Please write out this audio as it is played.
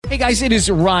Hey guys, it is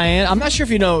Ryan. I'm not sure if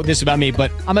you know this about me, but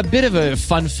I'm a bit of a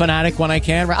fun fanatic when I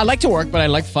can. I like to work, but I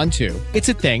like fun too. It's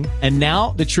a thing. And now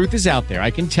the truth is out there.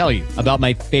 I can tell you about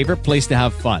my favorite place to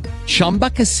have fun. Chumba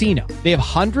Casino. They have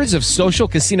hundreds of social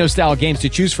casino style games to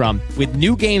choose from with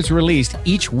new games released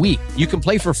each week. You can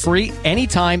play for free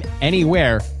anytime,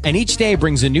 anywhere. And each day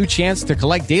brings a new chance to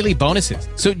collect daily bonuses.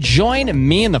 So join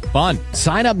me in the fun.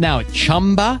 Sign up now at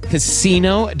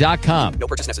ChumbaCasino.com. No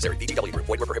purchase necessary. VGW Group.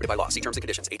 Void where prohibited by law. See terms and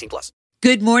conditions. 18+.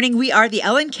 Good morning. We are the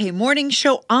Ellen K Morning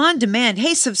Show on demand.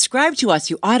 Hey, subscribe to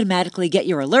us. You automatically get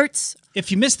your alerts.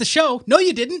 If you missed the show, no,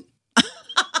 you didn't.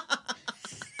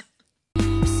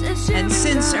 And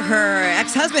since her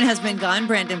ex-husband has been gone,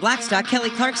 Brandon Blackstock,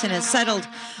 Kelly Clarkson has settled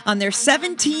on their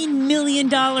 $17 million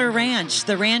ranch.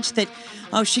 The ranch that,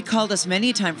 she called us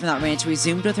many a time from that ranch. We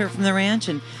Zoomed with her from the ranch,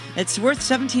 and it's worth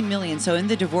 $17 million. So in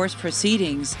the divorce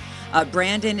proceedings,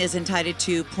 Brandon is entitled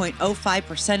to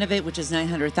 0.05% of it, which is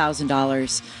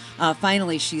 $900,000.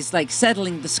 Finally, she's like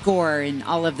settling the score and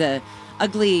all of the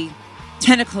ugly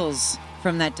tentacles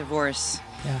from that divorce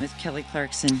with Kelly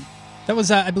Clarkson. That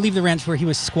was, I believe, the ranch where he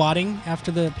was squatting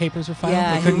after the papers were filed.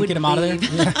 Yeah, they couldn't get him out of there.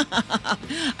 Yeah.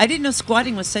 I didn't know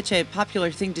squatting was such a popular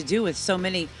thing to do with so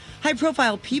many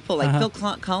high-profile people. Like Phil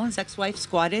Collins' ex-wife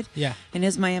squatted in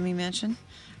his Miami mansion.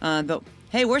 But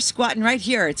hey, we're squatting right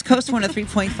here. It's Coast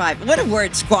 103.5. What a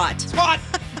word, squat. Squat!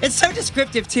 It's so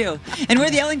descriptive, too. And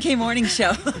we're the Ellen K Morning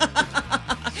Show.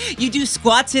 You do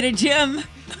squats at a gym.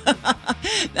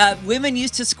 Women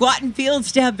used to squat in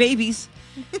fields to have babies.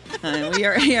 We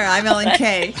are here. I'm Ellen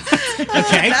K.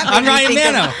 Okay, I'm Ryan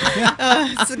Mano.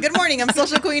 So good morning. I'm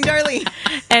Social Queen Darlene.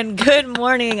 And good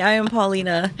morning. I am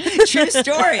Paulina. True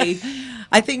story.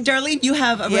 I think, Darlene, you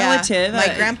have a relative. My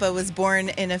grandpa was born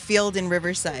in a field in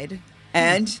Riverside.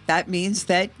 And that means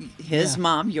that his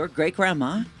mom, your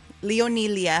great-grandma,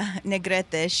 Leonilia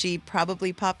Negrete, she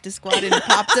probably popped a squat and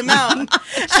popped him out.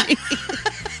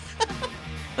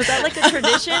 Was that like a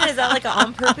tradition? Is that like an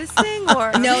on-purpose thing?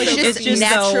 Or No, it's just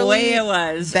naturally the way it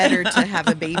was. better to have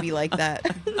a baby like that.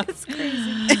 That's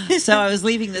crazy. So I was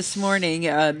leaving this morning,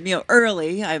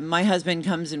 early. My husband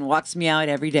comes and walks me out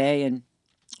every day and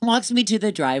walks me to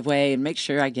the driveway and makes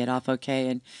sure I get off okay.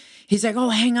 And he's like, oh,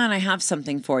 hang on, I have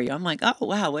something for you. I'm like, oh,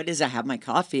 wow, what is it? I have my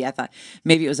coffee. I thought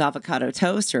maybe it was avocado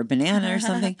toast or a banana or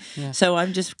something. So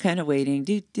I'm just kind of waiting.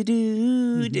 And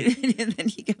then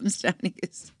he comes down and he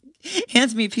goes,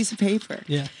 hands me a piece of paper.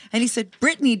 Yeah. And he said,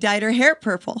 Brittany dyed her hair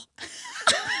purple.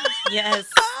 Yes.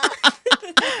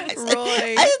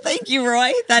 Roy. Thank you,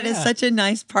 Roy. That is such a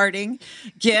nice parting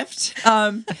gift.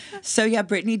 So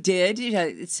Brittany did.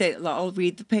 I'll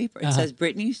read the paper. It says,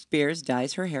 Britney Spears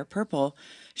dyes her hair purple.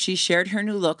 She shared her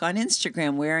new look on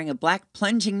Instagram wearing a black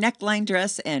plunging neckline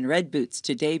dress and red boots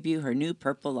to debut her new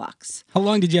purple locks. How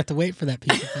long did you have to wait for that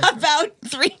piece of paper? About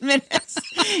 3 minutes.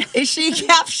 She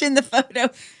captioned the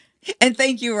photo. And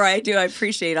thank you, Roy. I do. I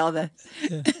appreciate all the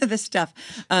stuff.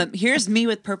 Here's me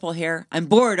with purple hair. I'm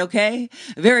bored, okay?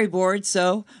 Very bored.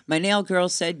 So my nail girl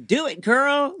said, do it,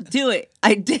 girl. Do it.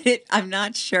 I did it. I'm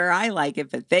not sure I like it,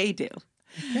 but they do.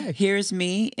 Okay. Here's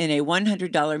me in a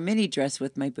 $100 mini dress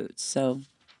with my boots. So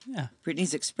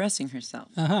Brittany's expressing herself.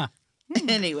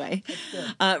 Anyway,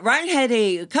 Ryan had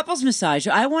a couples massage.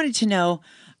 I wanted to know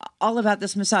all about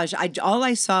this massage. All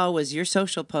I saw was your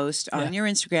social post on your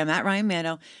Instagram at Ryan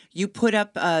Mano. You put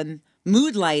up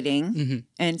mood lighting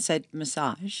and said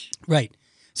massage. Right.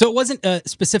 So it wasn't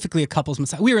specifically a couple's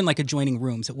massage. We were in like adjoining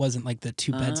rooms. It wasn't like the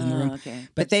two beds in the room. Okay.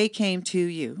 But they came to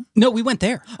you. No, we went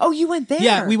there. Oh, you went there?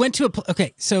 Yeah, we went to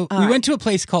we went to a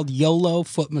place called YOLO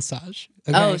Foot Massage.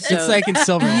 Okay? Oh, so it's like in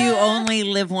Silver. You only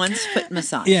live once foot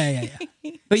massage. Yeah.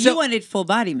 But you wanted full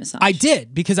body massage. I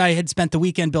did because I had spent the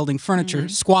weekend building furniture,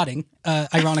 squatting,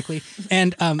 ironically,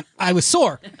 and I was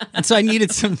sore, and so I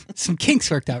needed some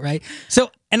kinks worked out, right? So,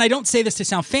 and I don't say this to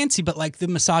sound fancy, but like the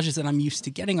massages that I'm used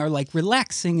to getting are like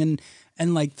relaxing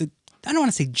and like I don't want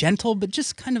to say gentle, but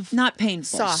just kind of not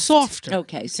painful, softer.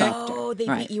 Okay, softer. Oh, they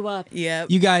beat you up. Yeah,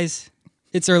 you guys.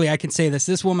 It's early. I can say this.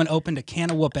 This woman opened a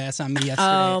can of whoop ass on me yesterday.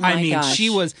 Oh my gosh. She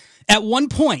was at one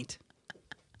point.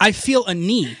 I feel a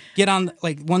knee get on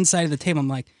like one side of the table. I'm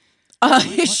like,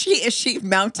 is she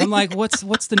mounting? I'm like, what's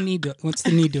the knee what's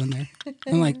the knee doing there?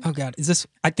 I'm like, oh God, is this?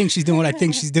 I think she's doing what I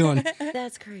think she's doing.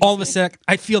 That's crazy. All of a sec,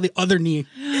 I feel the other knee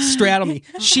straddle me.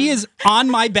 She is on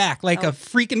my back like a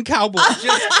freaking cowboy.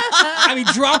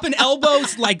 Just, dropping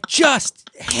elbows, like just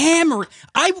hammering.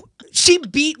 She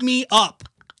beat me up.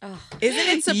 Isn't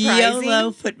it surprising?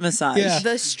 YOLO foot massage. Yeah.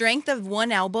 The strength of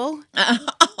one elbow.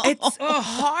 It's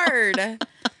hard.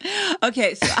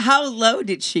 Okay, so how low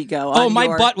did she go? Oh, on my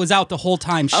your- butt was out the whole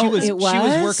time. She was it she was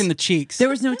was? working the cheeks. There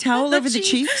was no towel over the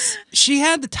cheeks? She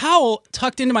had the towel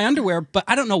tucked into my underwear, but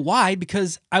I don't know why,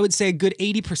 because I would say a good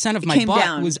 80% of my came butt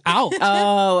down. was out.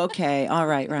 Oh, okay. All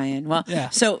right, Ryan. Well, Yeah.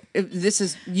 so if this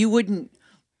is you wouldn't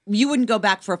go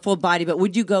back for a full body, but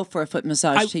would you go for a foot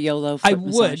massage to YOLO foot I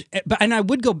massage? would, and I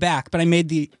would go back, but I made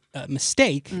the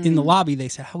mistake in the lobby. They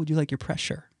said, "How would you like your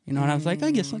pressure?" You know, and I was like,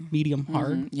 "I guess like medium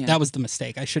hard." yeah. That was the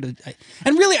mistake. I should have,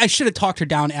 and really, I should have talked her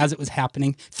down as it was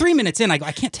happening. 3 minutes in, I go,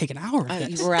 "I can't take an hour of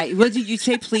this." Right. Well, did you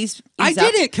say please? I ease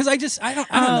up? did it because I don't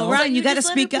Oh, know. Ryan, you You got to just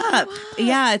let her speak blow up. up.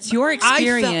 Yeah, it's your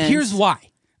experience. Here's why.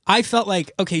 I felt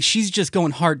like, okay, she's just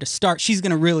going hard to start. She's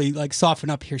going to really like soften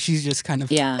up here. She's just kind of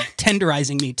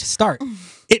tenderizing me to start.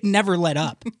 It never let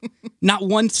up. Not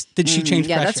once did she change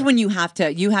Yeah, pressure. that's when you have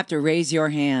to raise your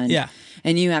hand. Yeah.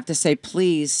 And you have to say,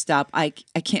 please stop. I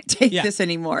can't take Yeah. this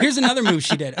anymore. Here's another move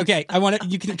she did. Okay,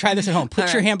 you can try this at home.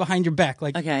 Put your hand behind your back.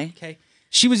 Like, Okay.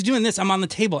 She was doing this. I'm on the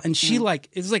table, and she it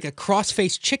was like a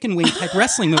cross-faced chicken wing type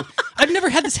wrestling move. I've never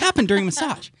had this happen during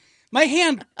massage. My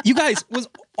hand, you guys, was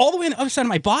all the way on the other side of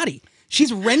my body.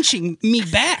 She's wrenching me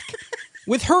back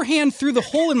with her hand through the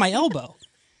hole in my elbow.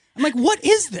 I'm like, what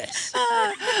is this?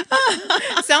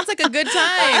 Sounds like a good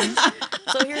time.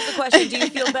 So here's the question: do you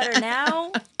feel better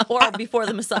now or before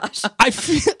the massage? I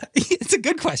feel it's a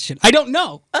good question. I don't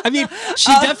know. I mean,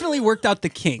 she definitely worked out the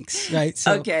kinks, right?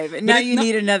 So, Okay, but now you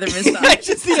need another I massage.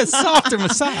 just need a softer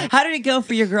massage. How did it go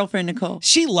for your girlfriend, Nicole?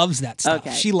 She loves that stuff.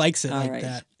 Okay. She likes it All like right.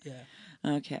 that.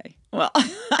 Yeah. Okay. Well,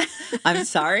 I'm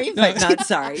sorry, but not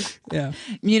sorry. Yeah.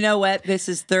 You know what? This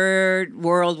is third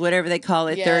world, whatever they call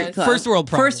it. Yes. First world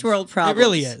problems. First world problems. It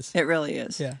really is. It really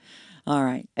is. Yeah. All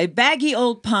right. A baggy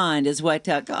old pond is what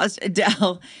caused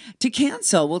Adele to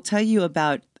cancel. We'll tell you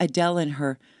about Adele and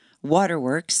her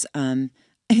waterworks. And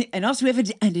also, we have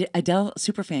an Adele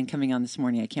superfan coming on this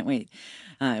morning. I can't wait.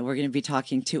 We're going to be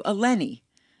talking to Eleni.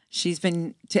 She's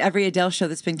been to every Adele show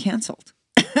that's been canceled.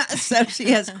 So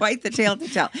she has quite the tale to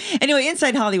tell. Anyway,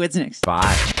 Inside Hollywood's next. Coast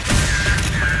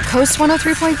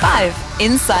 103.5,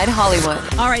 Inside Hollywood.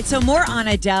 All right, so more on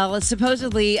Adele.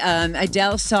 Supposedly,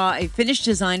 Adele saw a finished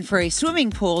design for a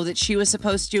swimming pool that she was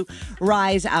supposed to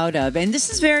rise out of. And this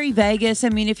is very Vegas. I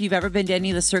mean, if you've ever been to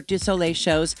any of the Cirque du Soleil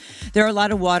shows, there are a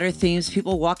lot of water themes,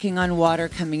 people walking on water,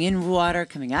 coming in water,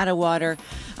 coming out of water.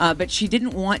 But she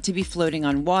didn't want to be floating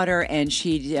on water, and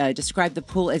she described the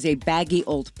pool as a baggy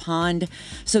old pond.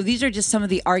 So these are just some of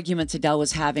the arguments Adele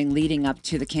was having leading up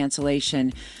to the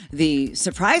cancellation, the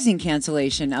surprising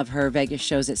cancellation of her Vegas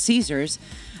shows at Caesars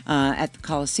at the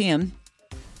Coliseum.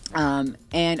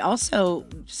 And also,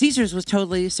 Caesars was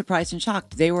totally surprised and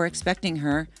shocked. They were expecting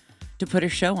her to put a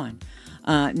show on.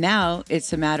 Now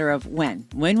it's a matter of when.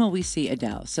 When will we see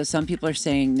Adele? So some people are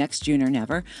saying next June or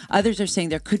never. Others are saying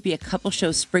there could be a couple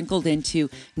shows sprinkled into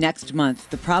next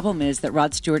month. The problem is that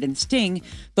Rod Stewart and Sting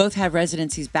both have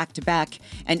residencies back to back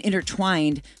and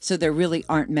intertwined, so there really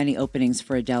aren't many openings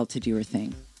for Adele to do her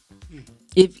thing.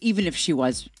 Even if she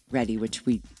was ready, which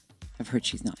we have heard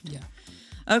she's not. Yeah.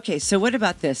 Okay, so what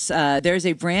about this? There's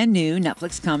a brand new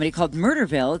Netflix comedy called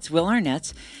Murderville. It's Will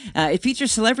Arnett's. It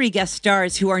features celebrity guest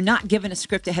stars who are not given a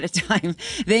script ahead of time.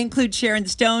 They include Sharon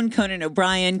Stone, Conan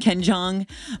O'Brien, Ken Jeong,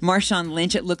 Marshawn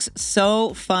Lynch. It looks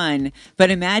so fun.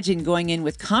 But imagine going in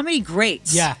with comedy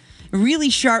greats. Yeah. Really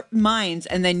sharp minds,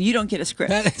 and then you don't get a script.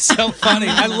 That is so funny.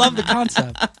 I love the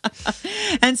concept.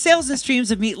 And sales and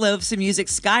streams of Meatloaf's music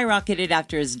skyrocketed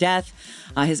after his death.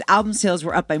 His album sales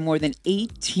were up by more than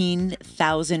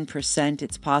 18,000%.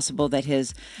 It's possible that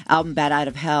his album Bat Out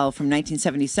of Hell from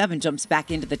 1977 jumps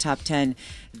back into the top 10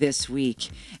 this week.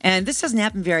 And this doesn't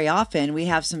happen very often. We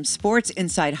have some sports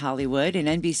inside Hollywood. An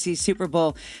NBC Super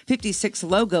Bowl 56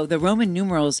 logo, the Roman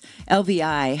numerals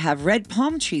LVI, have red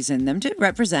palm trees in them to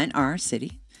represent our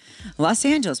city, Los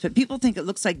Angeles, but people think it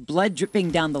looks like blood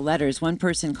dripping down the letters. One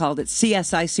person called it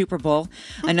CSI Super Bowl.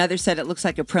 Another said it looks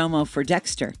like a promo for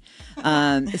Dexter.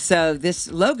 So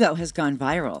this logo has gone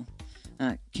viral.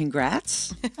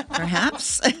 Congrats,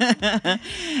 perhaps.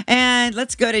 And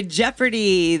let's go to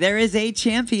Jeopardy. There is a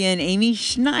champion, Amy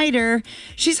Schneider.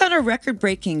 She's on a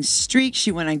record-breaking streak.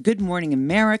 She went on Good Morning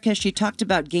America. She talked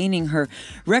about gaining her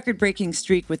record-breaking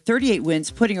streak with 38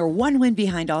 wins, putting her one win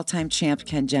behind all-time champ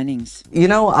Ken Jennings. You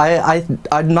know,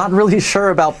 I'm not really sure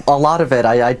about a lot of it.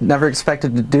 I never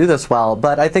expected to do this well,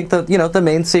 but I think that, you know, the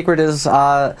main secret is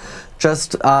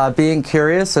just being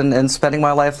curious and spending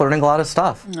my life learning a lot of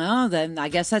stuff. Oh, then I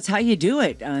guess that's how you do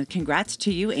it. Congrats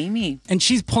to you, Amy. And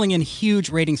she's pulling in huge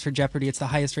ratings for Jeopardy. It's the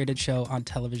highest rated show on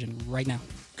television right now.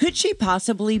 Could she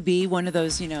possibly be one of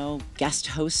those, guest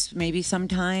hosts maybe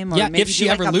sometime? Or Yeah, maybe if she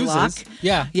do like ever a loses. block?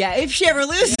 Yeah. Yeah, if she ever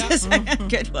loses.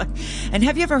 Good one. And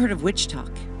have you ever heard of Witch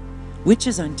Talk?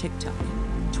 Witches on TikTok.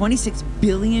 26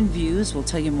 billion views. We'll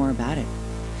tell you more about it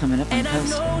coming up on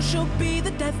Coast. I know she'll be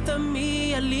the death of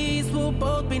me. At least we'll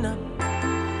both be numb.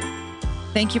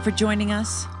 Thank you for joining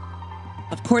us.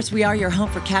 Of course, we are your home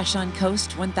for Cash on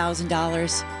Coast,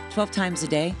 $1,000, 12 times a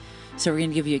day. So we're going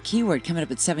to give you a keyword coming up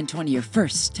at 7:20, your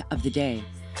first of the day.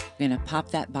 We're going to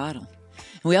pop that bottle.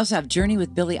 And we also have Journey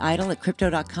with Billy Idol at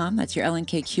Crypto.com. That's your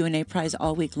LNK Q&A prize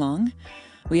all week long.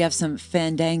 We have some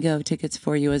Fandango tickets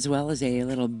for you as well as a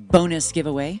little bonus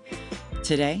giveaway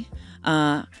today.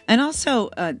 And also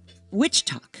Witch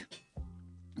Talk.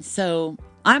 So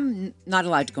I'm not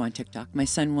allowed to go on TikTok. My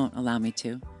son won't allow me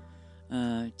to.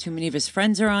 Too many of his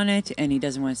friends are on it, and he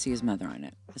doesn't want to see his mother on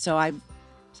it. So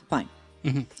it's fine.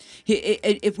 Mm-hmm.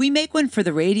 If we make one for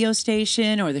the radio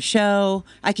station or the show,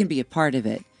 I can be a part of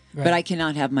it. Right. But I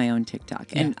cannot have my own TikTok.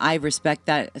 And I respect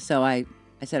that. So I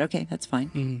said, okay, that's fine.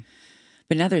 Mm-hmm.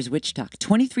 But now there's Witch Talk,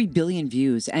 23 billion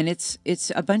views, and it's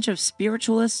a bunch of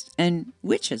spiritualists and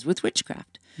witches with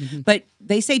witchcraft. Mm-hmm. But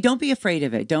they say don't be afraid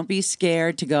of it. Don't be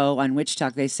scared to go on Witch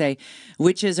Talk. They say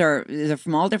witches are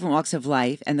from all different walks of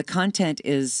life, and the content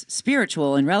is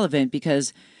spiritual and relevant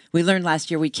because we learned last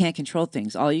year we can't control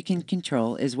things. All you can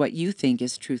control is what you think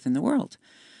is truth in the world.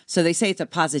 So they say it's a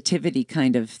positivity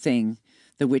kind of thing,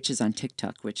 the witches on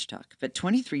TikTok, Witch Talk. But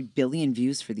 23 billion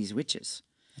views for these witches.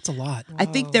 That's a lot. I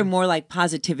think they're more like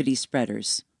positivity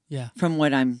spreaders. Yeah. From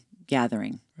what I'm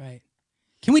gathering. Right.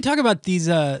 Can we talk about these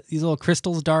little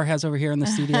crystals Dar has over here in the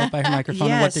studio by her microphone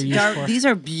and what they're used for? These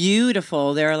are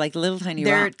beautiful. They're like little tiny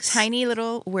rocks. They're tiny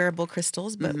little wearable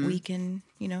crystals, but we can,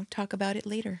 talk about it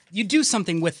later. You do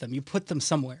something with them. You put them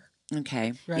somewhere.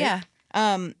 Okay. Right? Yeah.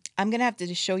 I'm going to have to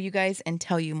just show you guys and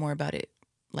tell you more about it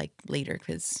later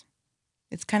because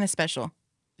it's kind of special.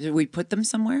 Did we put them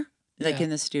somewhere? In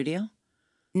the studio?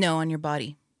 No, on your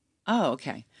body. Oh,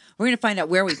 okay. We're going to find out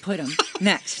where we put them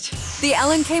next. The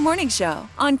Ellen K Morning Show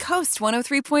on Coast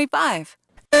 103.5.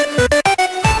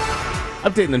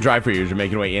 Updating the drive for you as you're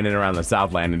making your way in and around the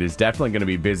Southland. It is definitely going to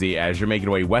be busy as you're making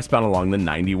your way westbound along the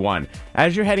 91.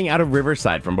 As you're heading out of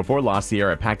Riverside from before La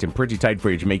Sierra, packed in pretty tight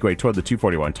for you as you make your way toward the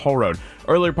 241 toll road.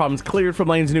 Earlier problems cleared from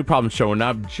lanes, new problems showing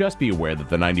up. Just be aware that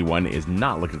the 91 is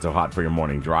not looking so hot for your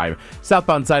morning drive.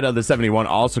 Southbound side of the 71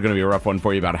 also going to be a rough one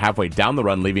for you about halfway down the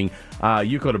run, leaving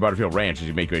Euclid to Butterfield Ranch as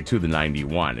you make your way to the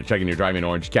 91. And checking your driving in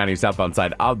Orange County, southbound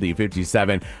side of the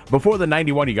 57. Before the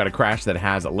 91, you got a crash that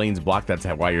has lanes blocked. That's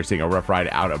why you're seeing a rough ride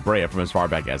out of Brea from as far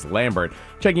back as Lambert.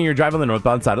 Checking your drive on the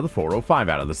northbound side of the 405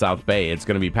 out of the South Bay. It's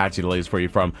going to be patchy delays for you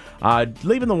from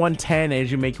leaving the 110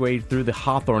 as you make your way through the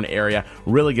Hawthorne area.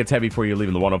 Really gets heavy for you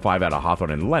leaving the 105 out of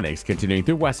Hawthorne and Lenox, continuing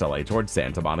through West LA towards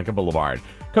Santa Monica Boulevard.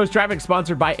 Coast Traffic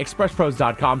sponsored by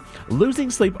ExpressPros.com. Losing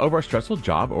sleep over a stressful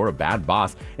job or a bad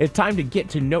boss? It's time to get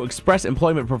to know Express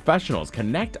Employment Professionals.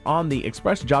 Connect on the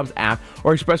Express Jobs app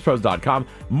or ExpressPros.com.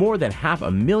 More than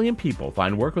 500,000 people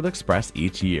find work with Express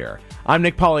each year. I'm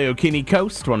Nick Poliokini,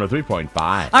 Coast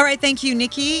 103.5. All right, thank you,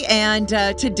 Nikki. And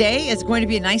today is going to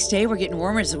be a nice day. We're getting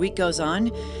warmer as the week goes on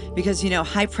because,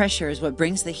 high pressure is what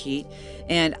brings the heat.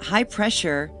 And high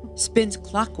pressure spins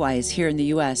clockwise here in the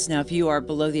U.S. Now, if you are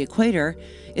below the equator,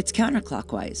 it's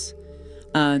counterclockwise.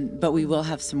 But we will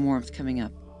have some warmth coming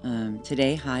up.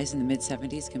 Today, highs in the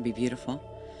mid-70s can be beautiful.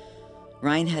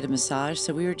 Ryan had a massage,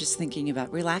 so we were just thinking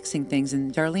about relaxing things.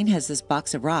 And Darlene has this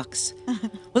box of rocks.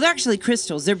 Well, they're actually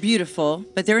crystals. They're beautiful,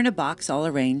 but they're in a box all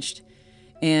arranged.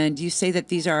 And you say that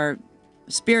these are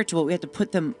spiritual. We have to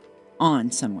put them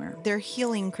on somewhere. They're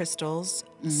healing crystals.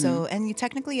 So, and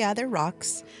technically, they're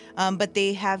rocks, but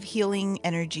they have healing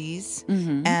energies.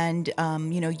 And,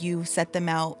 you set them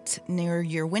out near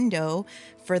your window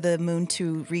for the moon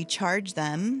to recharge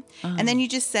them. And then you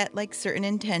just set certain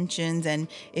intentions. And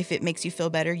if it makes you feel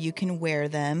better, you can wear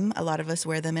them. A lot of us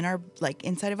wear them in our,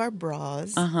 inside of our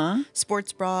bras,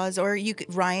 sports bras, or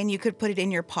Ryan, you could put it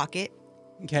in your pocket.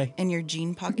 Okay. In your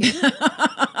jean pocket.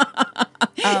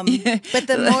 But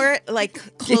the more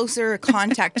closer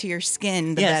contact to your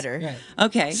skin, the better. Right.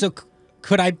 Okay. So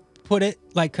could I put it,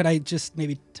 could I just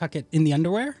maybe tuck it in the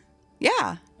underwear?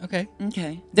 Yeah. Okay.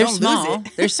 Okay. They're Don't small. lose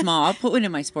it. They're small. I'll put one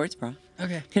in my sports bra.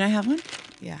 Okay. Can I have one?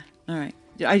 Yeah. All right.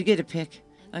 I get a pick.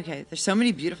 Okay. There's so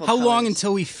many beautiful How colors. long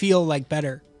until we feel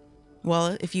better?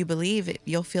 Well, if you believe it,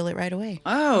 you'll feel it right away.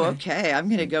 Oh, okay. I'm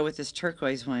going to go with this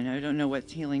turquoise one. I don't know what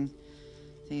healing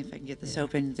See if I can get this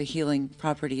open. The healing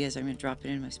property is I'm going to drop it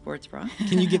in my sports bra.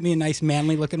 Can you get me a nice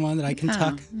manly looking one that I can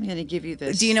tuck? I'm going to give you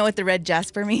this. Do you know what the red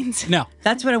jasper means? No.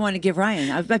 That's what I want to give Ryan.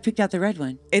 I picked out the red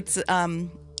one. It's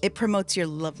it promotes your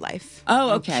love life.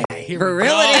 Oh, okay. here we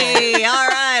Virility. All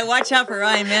right. Watch out for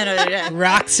Ryan Mann.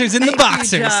 Roxers in the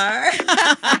boxers.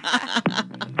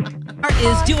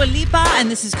 Is Dua Lipa,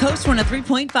 and this is Coast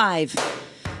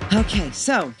 103.5. Okay,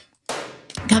 so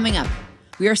coming up,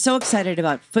 we are so excited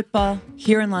about football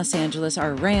here in Los Angeles.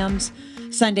 Our Rams,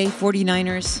 Sunday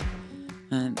 49ers.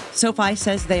 SoFi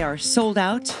says they are sold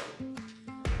out.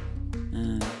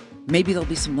 Maybe there'll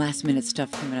be some last-minute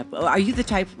stuff coming up. Are you the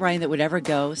type, Ryan, that would ever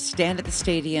go stand at the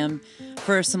stadium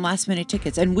for some last-minute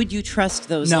tickets? And would you trust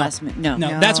those last-minute? No.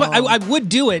 That's why I would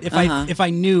do it if I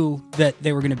knew that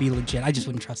they were going to be legit. I just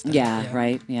wouldn't trust them. Yeah,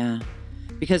 right. Yeah,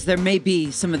 because there may be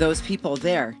some of those people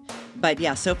there. But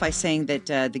yeah, SoFi saying that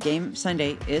the game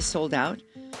Sunday is sold out.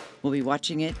 We'll be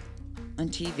watching it on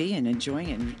TV and enjoying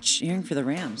it and cheering for the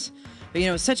Rams. But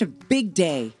it's such a big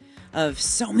day of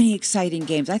so many exciting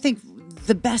games. I think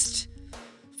the best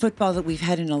football that we've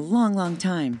had in a long, long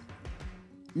time,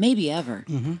 maybe ever.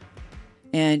 Mm-hmm.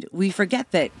 And we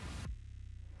forget that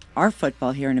our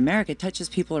football here in America touches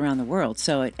people around the world.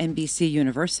 So at NBC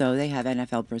Universo, they have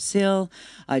NFL Brazil,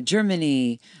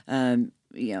 Germany, all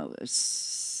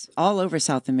over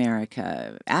South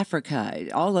America, Africa,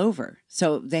 all over.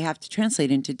 So they have to translate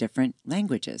into different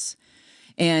languages.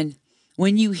 And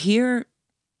when you hear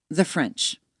the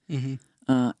French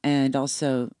and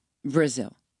also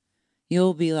Brazil,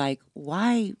 you'll be like,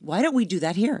 why don't we do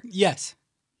that here? Yes.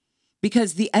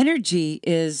 Because the energy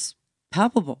is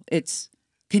palpable. It's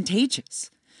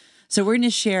contagious. So we're going to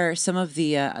share some of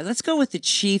the, let's go with the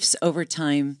Chiefs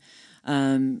overtime.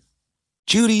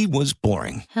 Judy was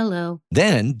boring. Hello.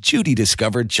 Then Judy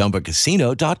discovered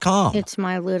ChumbaCasino.com. It's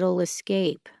my little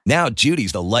escape. Now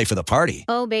Judy's the life of the party.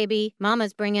 Oh, baby,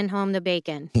 mama's bringing home the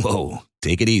bacon. Whoa,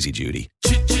 take it easy, Judy.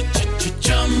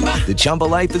 The Chumba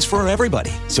life is for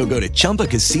everybody. So go to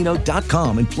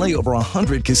ChumbaCasino.com and play over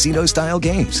 100 casino-style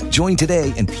games. Join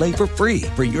today and play for free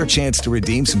for your chance to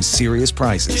redeem some serious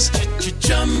prizes.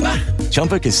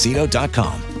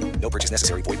 ChumbaCasino.com. No purchase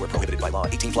necessary. Void where prohibited by law.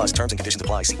 18 plus terms and conditions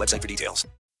apply. See website for details.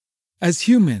 As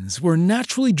humans, we're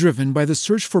naturally driven by the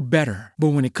search for better. But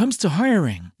when it comes to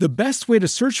hiring, the best way to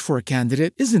search for a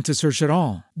candidate isn't to search at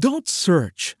all. Don't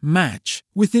search, match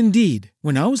with Indeed.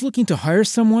 When I was looking to hire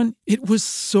someone, it was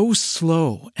so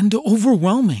slow and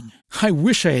overwhelming. I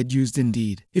wish I had used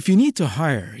Indeed. If you need to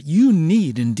hire, you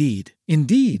need Indeed.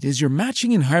 Indeed is your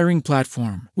matching and hiring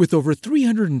platform with over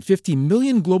 350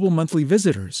 million global monthly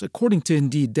visitors, according to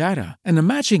Indeed data, and a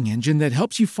matching engine that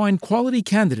helps you find quality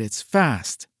candidates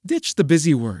fast. Ditch the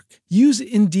busy work. Use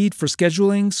Indeed for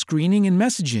scheduling, screening, and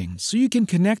messaging so you can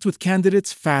connect with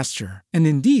candidates faster. And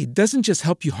Indeed doesn't just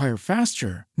help you hire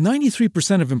faster.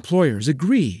 93% of employers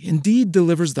agree Indeed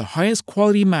delivers the highest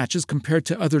quality matches compared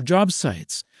to other job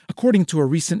sites, according to a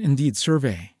recent Indeed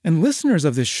survey. And listeners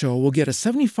of this show will get a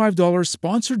 $75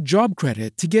 sponsored job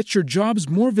credit to get your jobs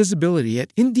more visibility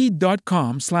at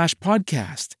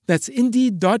Indeed.com/podcast. That's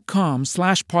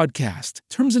Indeed.com/podcast.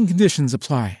 Terms and conditions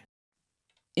apply.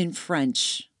 In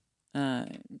French,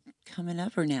 coming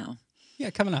up or now?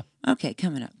 Yeah, coming up. Okay,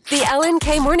 coming up. The Ellen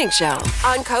K. Morning Show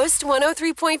on Coast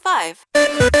 103.5.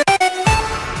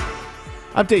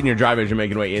 Updating your drive as you're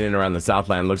making your way in and around the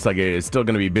Southland. Looks like it is still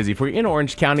going to be busy for you in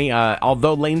Orange County,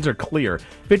 although lanes are clear.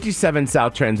 57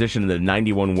 South transition to the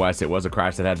 91 West. It was a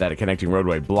crash that had that connecting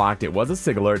roadway blocked. It was a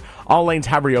SIG alert. All lanes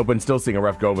have reopened. Still seeing a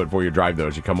rough go of it for your drive, though,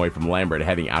 as you come away from Lambert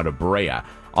heading out of Brea.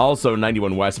 Also,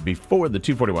 91 West before the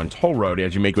 241 toll road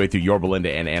as you make your way through Yorba Linda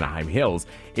and Anaheim Hills.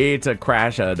 It's a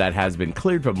crash that has been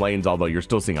cleared from lanes, although you're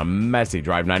still seeing a messy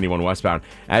drive 91 westbound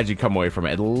as you come away from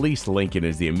at least Lincoln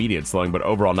is the immediate slowing, but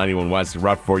overall 91 West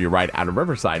rough for your ride out of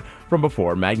Riverside from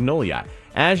before Magnolia.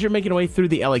 As you're making your way through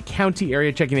the LA County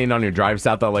area, checking in on your drive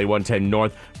south LA 110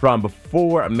 north from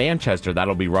before Manchester.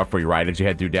 That'll be rough for your ride as you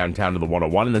head through downtown to the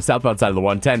 101 and the southbound side of the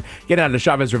 110. Getting out of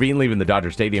Chavez Ravine, leaving the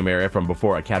Dodger Stadium area from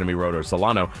before Academy Road or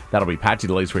Solano. That'll be patchy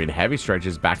delays for you in heavy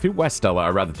stretches back through West Stella,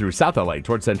 or rather through South LA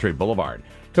towards Century Boulevard.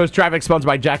 Coast Traffic sponsored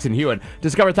by Jackson Hewitt.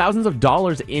 Discover thousands of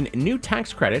dollars in new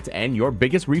tax credits and your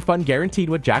biggest refund guaranteed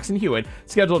with Jackson Hewitt.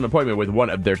 Schedule an appointment with one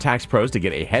of their tax pros to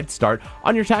get a head start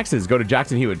on your taxes. Go to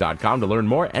jacksonhewitt.com to learn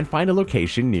more and find a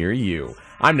location near you.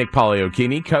 I'm Nick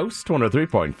Poliokini, Coast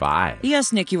 103.5.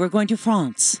 Yes, Nick, you were going to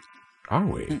France. Are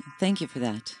we? Thank you for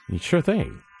that. Sure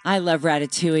thing. I love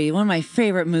Ratatouille, one of my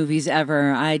favorite movies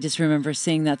ever. I just remember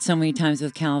seeing that so many times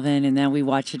with Calvin, and then we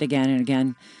watch it again and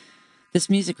again. This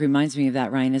music reminds me of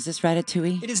that, Ryan. Is this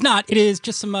Ratatouille? It is not. It is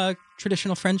just some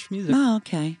traditional French music. Oh,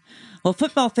 okay. Well,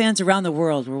 football fans around the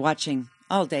world were watching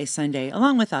all day Sunday,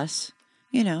 along with us.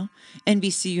 You know,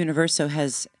 NBC Universo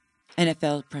has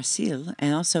NFL Brazil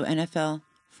and also NFL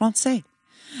Francais.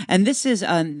 And this is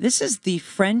the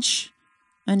French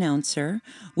announcer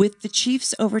with the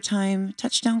Chiefs' overtime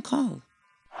touchdown call.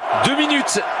 2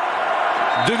 minutes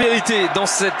de vérité dans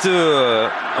cette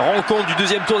rencontre du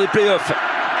deuxième tour des playoffs.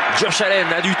 Josh Allen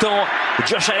a du temps.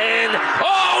 Josh Allen.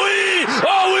 Oh oui!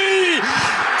 Oh oui!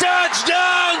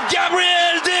 Touchdown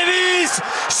Gabriel Davis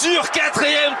sur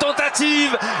 4e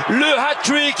tentative. Le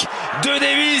hat-trick de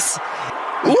Davis.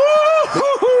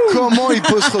 Comment il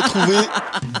peut se retrouver?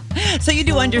 So you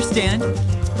do understand,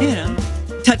 you know,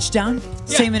 touchdown,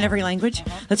 same in every language.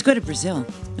 Let's go to Brazil.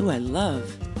 Ooh, I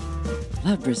love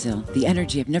Brazil. The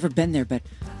energy, I've never been there, but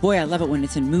boy, I love it when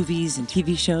it's in movies and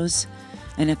TV shows.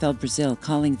 NFL Brazil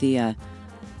calling the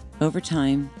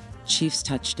overtime Chiefs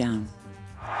touchdown.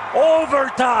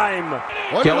 Overtime!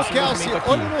 Olha no Kelsey,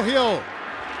 olha no Hill.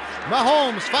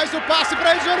 Mahomes faz o passe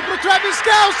para ele, olha pro Travis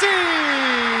Kelsey!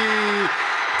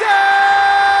 Touchdown!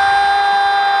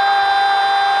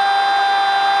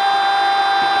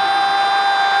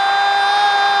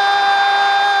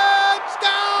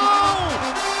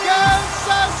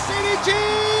 Kansas City Chiefs!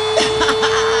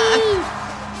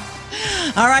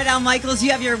 All right, Al Michaels, you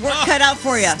have your work cut out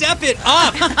for you. Step it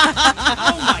up!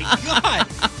 Oh my God!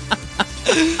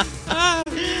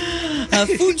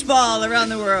 Football around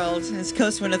the world. It's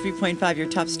Coast 103.5. Your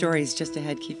top stories just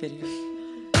ahead. Keep it here.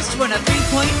 Coast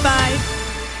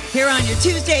 103.5. Here on your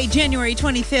Tuesday, January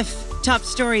 25th. Top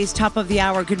stories, top of the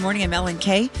hour. Good morning. I'm Ellen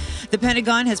Kay. The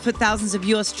Pentagon has put thousands of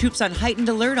U.S. troops on heightened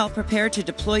alert, all prepared to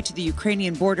deploy to the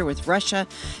Ukrainian border with Russia.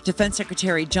 Defense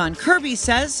Secretary John Kirby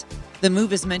says the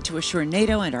move is meant to assure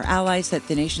NATO and our allies that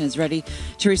the nation is ready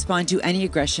to respond to any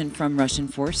aggression from Russian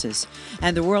forces.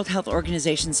 And the World Health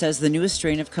Organization says the newest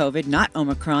strain of COVID, not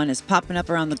Omicron, is popping up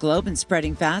around the globe and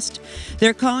spreading fast.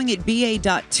 They're calling it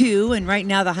BA.2, and right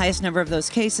now the highest number of those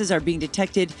cases are being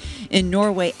detected in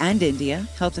Norway and India.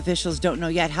 Health officials don't know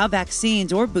yet how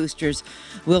vaccines or boosters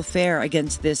will fare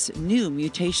against this new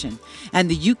mutation.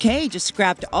 And the UK just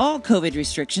scrapped all COVID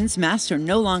restrictions. Masks are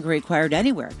no longer required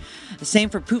anywhere. The same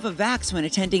for proof of vax when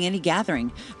attending any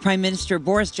gathering. Prime Minister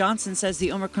Boris Johnson says the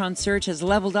Omicron surge has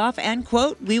leveled off and,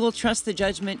 quote, we will trust the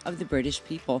judgment of the British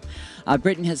people.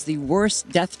 Britain has the worst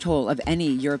death toll of any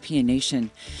European nation.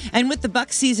 And with the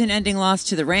Bucs season ending loss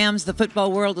to the Rams, the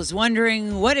football world is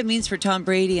wondering what it means for Tom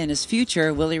Brady and his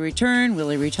future. Will he return? Will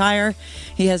he retire?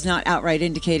 He has not outright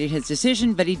indicated his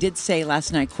decision, but he did say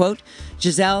last night, quote,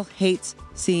 Giselle hates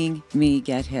seeing me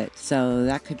get hit. So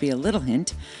that could be a little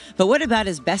hint. But what about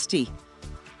his bestie?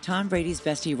 Tom Brady's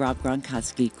bestie, Rob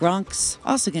Gronkowski. Gronk's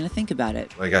also going to think about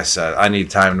it. Like I said, I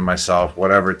need time to myself.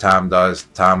 Whatever Tom does,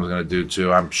 Tom's going to do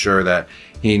too. I'm sure that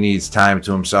he needs time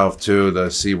to himself too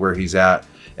to see where he's at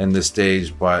in this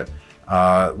stage. But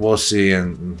we'll see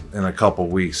in a couple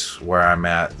weeks where I'm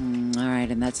at. All right,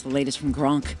 and that's the latest from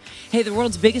Gronk. Hey, the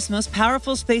world's biggest, most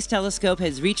powerful space telescope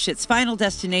has reached its final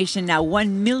destination, now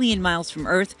 1 million miles from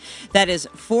Earth. That is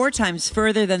 4 times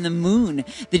further than the moon.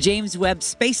 The James Webb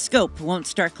Space Scope won't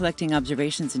start collecting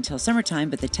observations until summertime,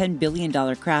 but the $10 billion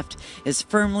craft is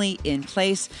firmly in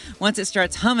place. Once it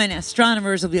starts humming,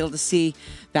 astronomers will be able to see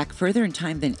back further in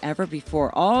time than ever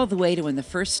before, all the way to when the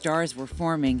first stars were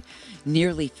forming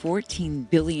nearly 14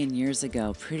 billion years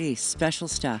ago. Pretty special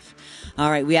stuff.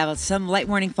 All right, we have some light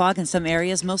morning fog in some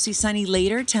areas, mostly sunny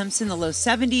later, temps in the low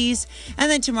 70s. And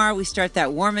then tomorrow we start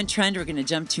that warming trend. We're going to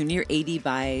jump to near 80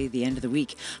 by the end of the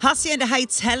week. Hacienda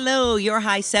Heights, hello. Your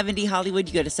high 70. Hollywood,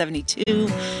 you go to 72.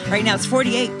 Right now it's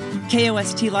 48.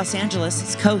 KOST Los Angeles,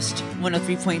 it's Coast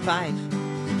 103.5.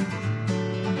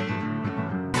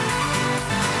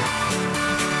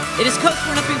 It is Coast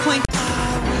 103.5.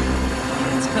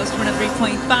 It's Coast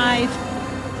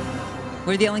 103.5.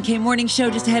 We're the Ellen K Morning Show,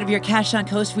 just ahead of your Cash on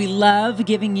Coast. We love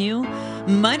giving you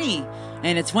money,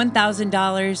 and it's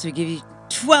 $1,000. We give you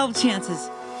 12 chances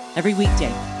every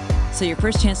weekday. So your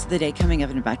first chance of the day coming up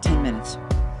in about 10 minutes.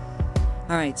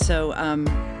 All right, so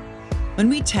when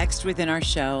we text within our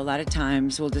show, a lot of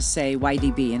times we'll just say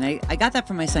YDB, and I got that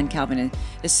from my son Calvin. And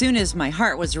as soon as my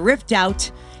heart was ripped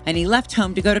out and he left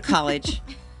home to go to college,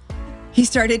 he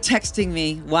started texting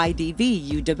me, YDB,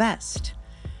 you the best.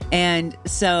 And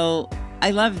so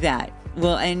I love that.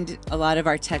 We'll end a lot of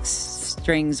our text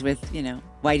strings with,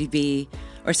 YDB,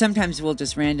 or sometimes we'll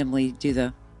just randomly do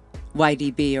the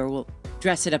YDB, or we'll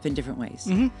dress it up in different ways.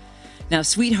 Mm-hmm. Now,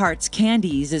 Sweethearts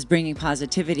Candies is bringing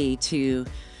positivity to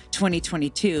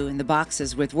 2022 in the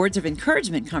boxes with words of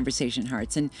encouragement conversation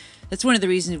hearts. And that's one of the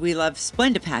reasons we love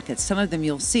Splenda packets. Some of them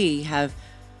you'll see have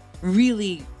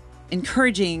really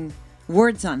encouraging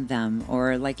words on them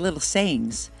or like little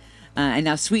sayings. And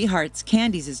now Sweethearts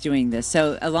Candies is doing this.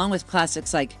 So along with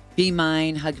classics like Be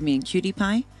Mine, Hug Me, and Cutie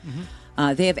Pie,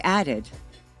 they have added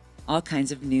all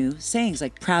kinds of new sayings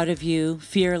like Proud of You,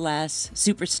 Fearless,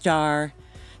 Superstar,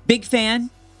 Big Fan.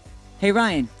 Hey,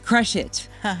 Ryan, crush it.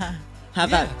 How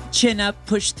about Chin Up,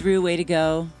 Push Through, Way to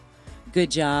Go, Good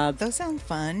Job. Those sound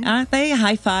fun. Aren't they?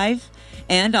 High Five.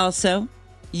 And also,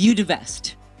 You the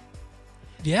Best.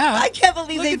 Yeah. I can't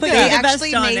believe they put You the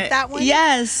Best on made it. that one?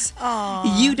 Yes.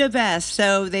 Aw. You the Best.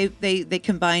 So they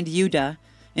combined Yuda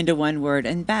into one word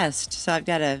and best. So I've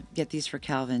got to get these for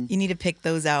Calvin. You need to pick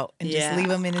those out and just leave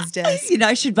them in his desk.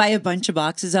 I should buy a bunch of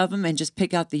boxes of them and just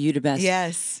pick out the You the Best.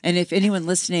 Yes. And if anyone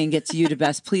listening gets You the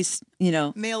Best, please,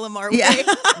 mail them our way.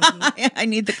 I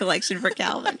need the collection for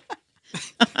Calvin.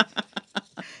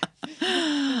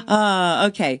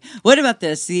 Okay. What about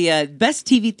this? The best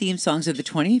TV theme songs of the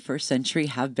 21st century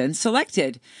have been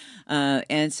selected.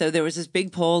 And so there was this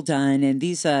big poll done, and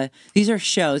these are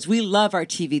shows. We love our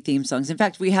TV theme songs. In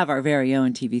fact, we have our very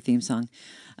own TV theme song.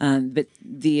 But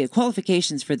the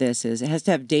qualifications for this is it has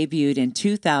to have debuted in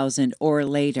 2000 or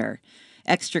later.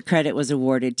 Extra credit was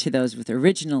awarded to those with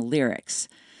original lyrics.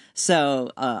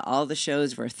 So all the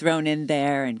shows were thrown in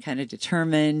there and kind of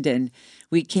determined, and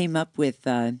we came up with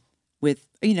some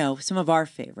of our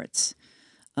favorites.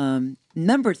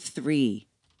 Number 3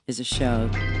 is a show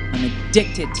I'm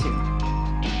addicted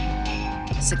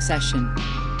to. Succession.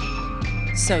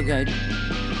 So good.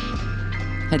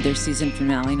 Had their season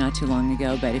finale not too long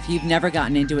ago, but if you've never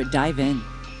gotten into it, dive in.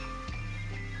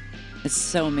 It's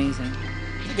so amazing.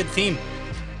 It's a good theme.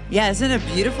 Yeah, isn't it a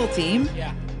beautiful theme?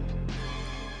 Yeah.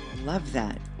 Love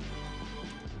that.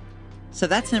 So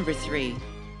that's number 3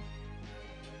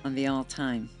 on the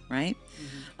all-time, right?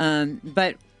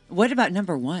 But what about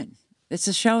number 1? It's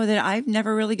a show that I've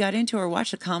never really got into or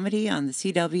watched, a comedy on the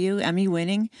CW,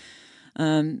 Emmy-winning,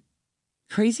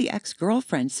 Crazy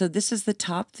Ex-Girlfriend. So this is the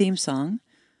top theme song,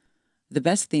 the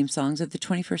best theme songs of the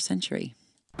 21st century.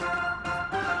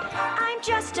 I'm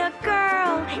just a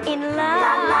girl in love.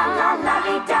 La la la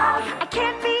lovey-dove. I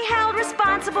can't be held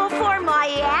responsible for my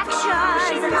actions.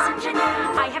 She's an ingenue.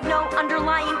 I have no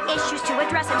underlying issues to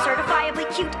address. I'm certifiably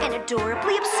cute and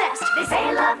adorably obsessed. They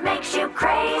say love makes you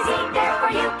crazy,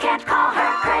 therefore you can't call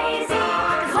her crazy.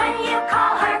 'Cause when you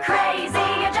call her crazy,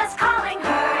 you're just calling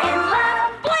her in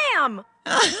love. Blam!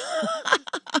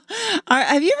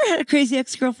 Have you ever had a crazy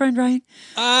ex-girlfriend, Ryan?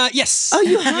 Yes. Oh,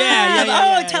 you have?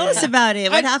 Yeah, tell us about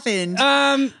it. What happened?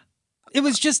 It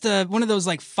was just one of those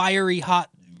like fiery, hot,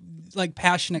 like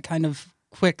passionate kind of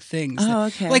quick things. Oh,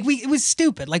 okay. Like it was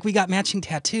stupid. Like we got matching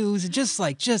tattoos. Just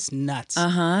nuts.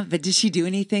 But did she do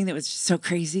anything that was so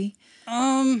crazy?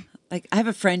 Like I have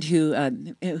a friend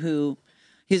who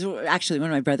he's actually one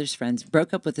of my brother's friends,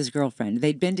 broke up with his girlfriend.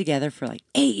 They'd been together for like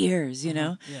 8 years,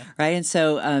 right? And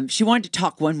so she wanted to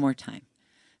talk one more time.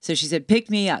 So she said, pick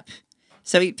me up.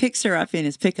 So he picks her up in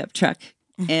his pickup truck,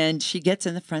 and she gets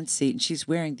in the front seat, and she's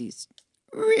wearing these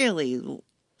really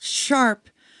sharp,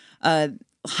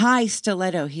 high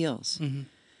stiletto heels.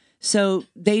 So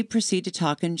they proceed to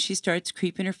talk, and she starts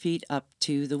creeping her feet up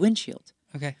to the windshield.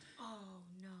 Okay.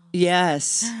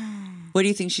 Yes. What do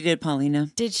you think she did, Paulina?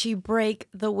 Did she break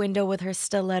the window with her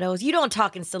stilettos? You don't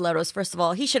talk in stilettos, first of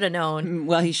all. He should have known.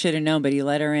 Well, he should have known, but he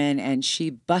let her in, and she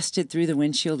busted through the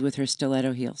windshield with her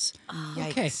stiletto heels.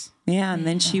 Okay. Yeah, and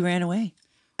then she ran away.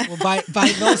 Well, by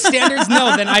those standards,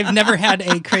 no, then I've never had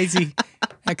a crazy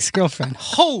ex-girlfriend.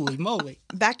 Holy moly.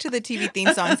 Back to the TV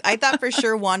theme songs. I thought for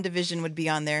sure WandaVision would be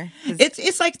on there.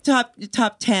 It's like top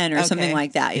 10 or something Okay.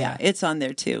 like that. Yeah, it's on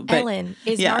there too. But, Ellen,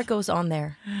 is Narcos on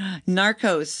there?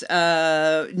 Narcos.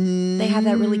 They have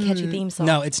that really catchy theme song.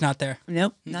 No, it's not there.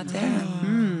 Nope, not there.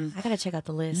 I gotta check out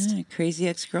the list. Crazy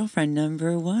Ex-Girlfriend,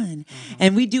 number 1.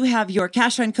 And we do have your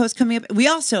Cash on Coast coming up. We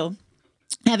also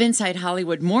have Inside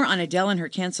Hollywood, more on Adele and her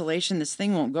cancellation. This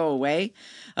thing won't go away.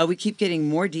 We keep getting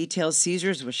more details.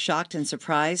 Caesars was shocked and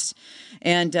surprised.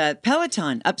 And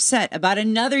Peloton upset about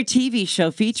another TV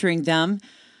show featuring them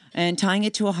and tying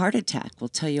it to a heart attack. We'll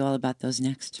tell you all about those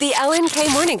next. The Ellen K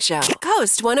Morning Show.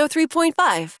 Coast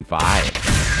 103.5. 5.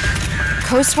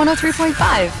 Coast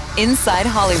 103.5, Inside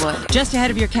Hollywood. Just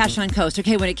ahead of your Cash on Coast.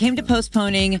 Okay, when it came to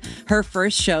postponing her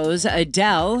first shows,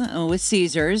 Adele with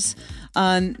Caesars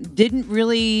didn't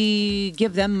really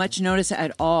give them much notice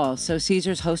at all. So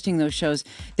Caesars hosting those shows,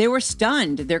 they were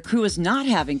stunned. Their crew was not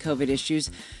having COVID issues.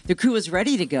 The crew was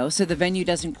ready to go, so the venue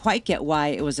doesn't quite get why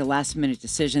it was a last-minute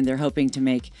decision. They're hoping to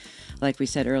make, like we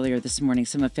said earlier this morning,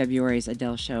 some of February's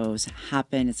Adele shows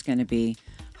happen. It's going to be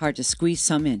hard to squeeze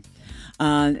some in.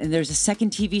 And there's a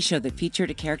second TV show that featured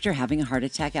a character having a heart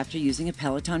attack after using a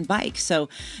Peloton bike. So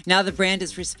now the brand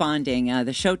is responding.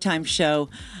 The Showtime show,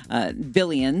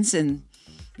 Billions, and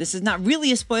this is not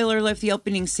really a spoiler alert. The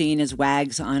opening scene is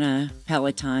Wags on a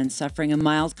Peloton suffering a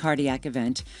mild cardiac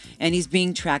event, and he's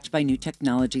being tracked by new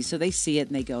technology. So they see it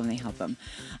and they go and they help him.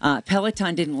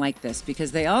 Peloton didn't like this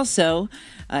because they also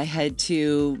had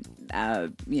to,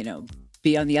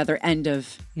 be on the other end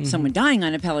of someone dying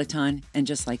on a Peloton, and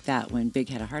just like that, when Big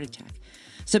had a heart attack.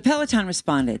 So Peloton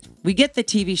responded. We get the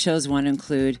TV shows want to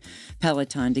include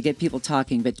Peloton to get people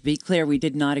talking, but to be clear, we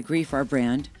did not agree for our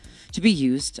brand to be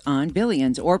used on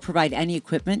Billions or provide any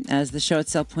equipment. As the show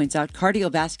itself points out,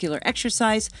 cardiovascular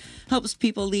exercise helps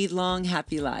people lead long,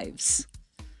 happy lives.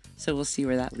 So we'll see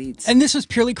where that leads. And this was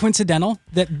purely coincidental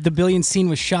that the Billions scene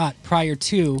was shot prior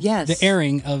to Yes. the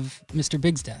airing of Mr.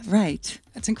 Big's death. Right.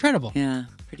 That's incredible. Yeah,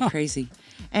 pretty crazy.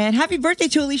 And happy birthday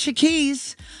to Alicia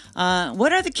Keys.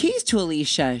 What are the keys to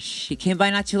Alicia? She came by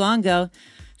not too long ago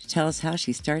to tell us how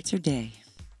she starts her day.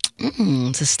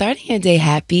 So starting your day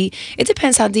happy, it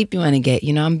depends how deep you want to get.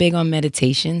 I'm big on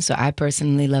meditation, so I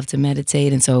personally love to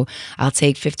meditate. And so I'll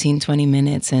take 15, 20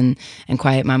 minutes and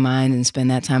quiet my mind and spend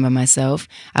that time by myself.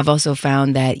 I've also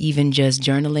found that even just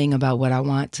journaling about what I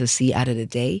want to see out of the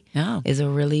day is a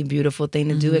really beautiful thing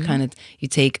to do. It kind of, you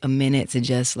take a minute to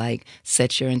just like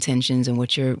set your intentions and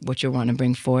what you're wanting to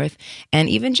bring forth. And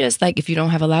even just like, if you don't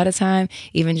have a lot of time,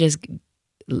 even just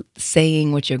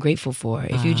saying what you're grateful for.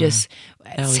 If you just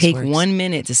take 1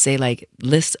 minute to say, like,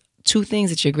 list 2 things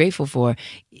that you're grateful for,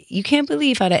 you can't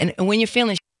believe how that, and when you're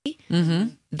feeling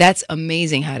shitty, that's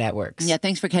amazing how that works. Yeah,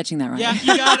 thanks for catching that, Ryan. Yeah,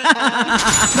 you got it.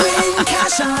 Win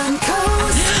cash on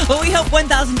Coast. Well, we hope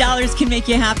 $1,000 can make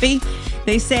you happy.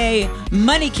 They say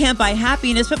money can't buy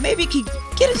happiness, but maybe it can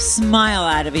get a smile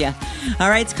out of you.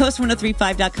 All right, it's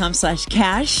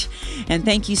coast1035.com/cash. And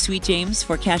thank you, Sweet James,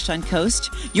 for Cash on Coast.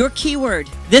 Your keyword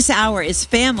this hour is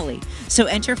family. So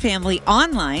enter family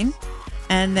online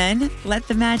and then let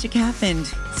the magic happen.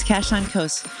 It's Cash on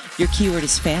Coast. Your keyword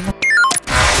is family.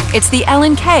 It's the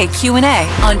Ellen K Q&A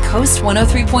on Coast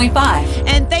 103.5.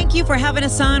 And thank you for having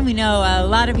us on. We know a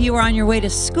lot of you are on your way to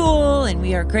school, and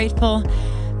we are grateful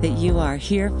that you are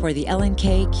here for the Ellen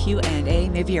K Q&A.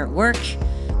 Maybe you're at work.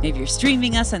 Maybe you're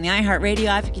streaming us on the iHeartRadio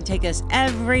app. You can take us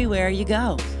everywhere you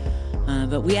go.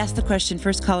 But we asked the question,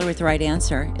 first caller with the right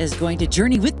answer is going to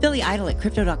journey with Billy Idol at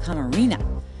Crypto.com Arena.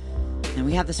 And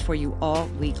we have this for you all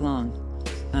week long.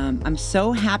 I'm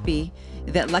so happy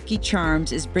that Lucky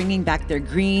Charms is bringing back their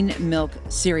green milk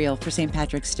cereal for St.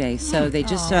 Patrick's Day. So they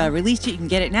just released it. You can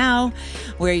get it now,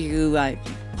 where you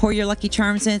pour your Lucky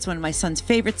Charms in. It's one of my son's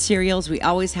favorite cereals. We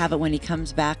always have it when he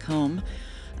comes back home.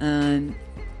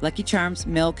 Lucky Charms,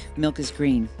 milk is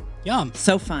green. Yum.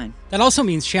 So fun. That also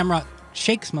means Shamrock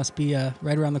Shakes must be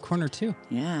right around the corner, too.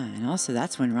 Yeah, and also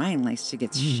that's when Ryan likes to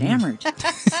get shammered.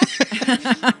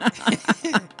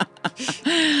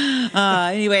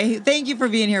 Anyway, thank you for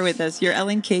being here with us. Your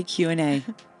Ellen K Q&A.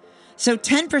 So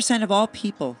 10% of all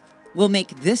people will make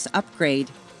this upgrade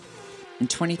in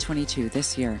 2022,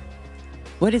 this year.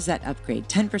 What is that upgrade?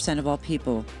 10% of all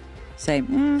people say,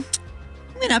 I'm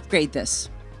going to upgrade this.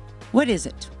 What is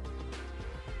it?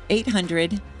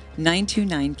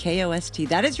 800-929-KOST.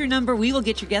 That is your number. We will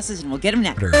get your guesses and we'll get them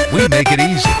next. We make it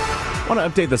easy. I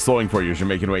want to update the slowing for you as you're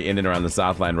making your way in and around the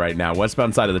Southland right now.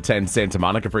 Westbound side of the 10 Santa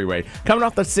Monica Freeway. Coming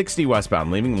off the 60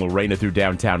 westbound, leaving Lorena through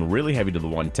downtown, really heavy to the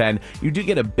 110. You do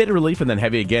get a bit of relief and then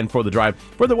heavy again for the drive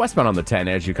for the westbound on the 10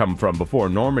 as you come from before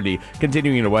Normandy,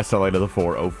 continuing to West LA to the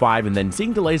 405, and then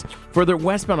seeing delays further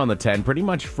westbound on the 10, pretty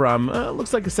much from,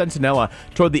 looks like a Centinela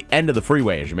toward the end of the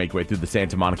freeway as you make your way through the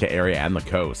Santa Monica area and the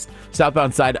coast.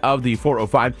 Southbound side of the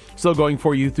 405, still going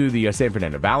for you through the San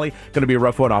Fernando Valley. Going to be a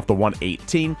rough one off the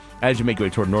 118 as you make your way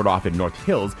toward Nordoff and North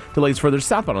Hills. Delays further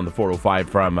southbound on the 405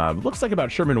 from, looks like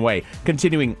about Sherman Way,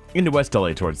 continuing into West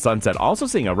LA towards Sunset. Also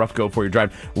seeing a rough go for your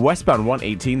drive westbound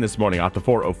 118 this morning off the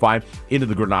 405 into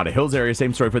the Granada Hills area.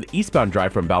 Same story for the eastbound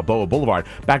drive from Balboa Boulevard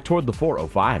back toward the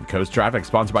 405. Coast Traffic,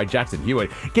 sponsored by Jackson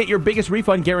Hewitt. Get your biggest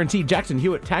refund guaranteed. Jackson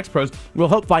Hewitt Tax Pros will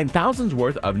help find thousands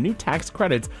worth of new tax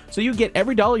credits so you get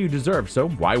every dollar you deserve. So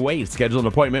why wait? Schedule an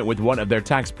appointment with one of their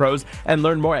tax pros and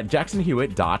learn more at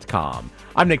jacksonhewitt.com.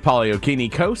 I'm Nick Poliokini,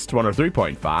 Coast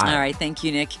 103.5. All right, thank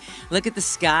you, Nick. Look at the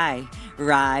sky,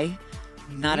 Rye.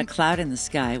 Not a cloud in the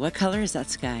sky. What color is that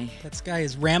sky? That sky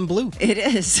is ram blue. It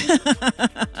is.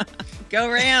 Go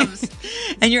Rams.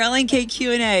 And your LNK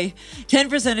Q&A.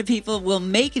 10% of people will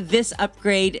make this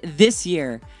upgrade this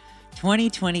year,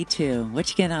 2022. What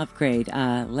you going to upgrade?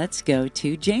 Let's go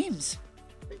to James.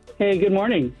 Hey, good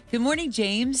morning. Good morning,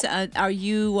 James. Are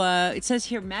you, it says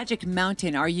here Magic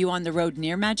Mountain. Are you on the road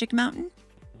near Magic Mountain?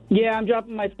 Yeah, I'm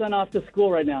dropping my son off to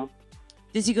school right now.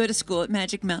 Does he go to school at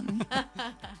Magic Mountain?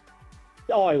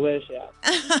 Oh, I wish, yeah.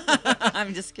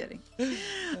 I'm just kidding.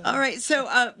 All right,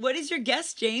 so what is your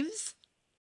guess, James?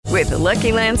 With the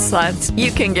Lucky Land Slots,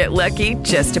 you can get lucky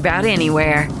just about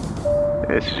anywhere.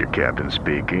 This is your captain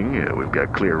speaking. We've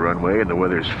got clear runway and the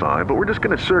weather's fine, but we're just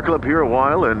going to circle up here a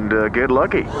while and get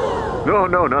lucky.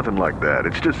 No, nothing like that.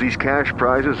 It's just these cash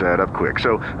prizes add up quick.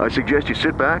 So I suggest you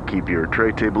sit back, keep your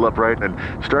tray table upright, and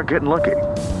start getting lucky.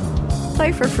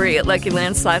 Play for free at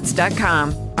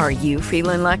LuckyLandSlots.com. Are you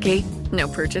feeling lucky? No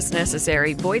purchase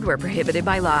necessary. Void where prohibited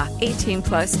by law.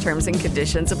 18+ terms and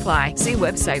conditions apply. See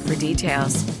website for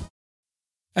details.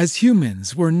 As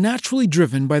humans, we're naturally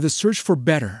driven by the search for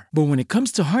better. But when it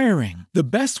comes to hiring, the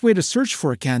best way to search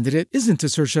for a candidate isn't to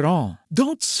search at all.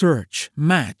 Don't search,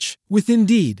 match with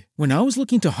Indeed. When I was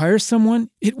looking to hire someone,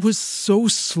 it was so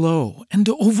slow and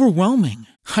overwhelming.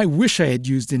 I wish I had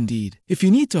used Indeed. If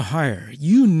you need to hire,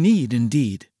 you need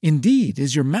Indeed. Indeed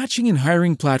is your matching and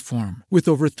hiring platform with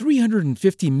over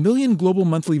 350 million global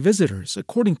monthly visitors,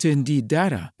 according to Indeed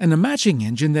data, and a matching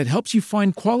engine that helps you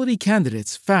find quality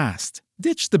candidates fast.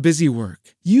 Ditch the busy work.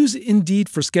 Use Indeed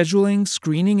for scheduling,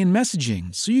 screening, and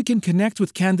messaging so you can connect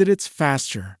with candidates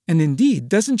faster. And Indeed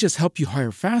doesn't just help you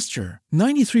hire faster.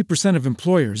 93% of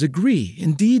employers agree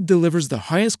Indeed delivers the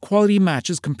highest quality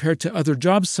matches compared to other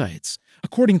job sites,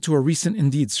 according to a recent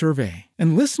Indeed survey.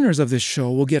 And listeners of this show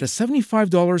will get a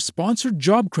 $75 sponsored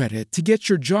job credit to get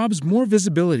your jobs more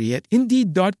visibility at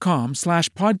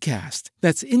Indeed.com/podcast.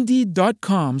 That's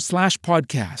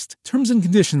Indeed.com/podcast. Terms and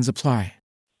conditions apply.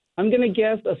 I'm going to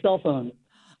guess a cell phone.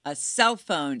 A cell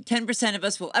phone. 10% of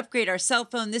us will upgrade our cell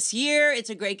phone this year.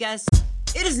 It's a great guess.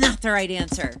 It is not the right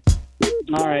answer.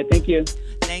 All right, thank you.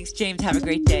 Thanks, James. Have a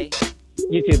great day.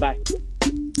 You too, bye.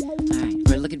 All right,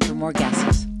 we're looking for more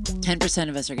guesses. 10%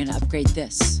 of us are going to upgrade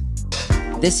this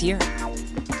year.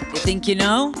 You think you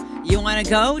know? You want to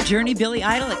go? Journey Billy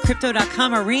Idol at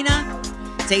Crypto.com Arena.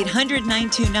 It's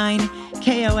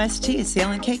 800-929-KOST. It's the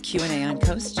LNK Q&A on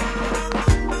Coast.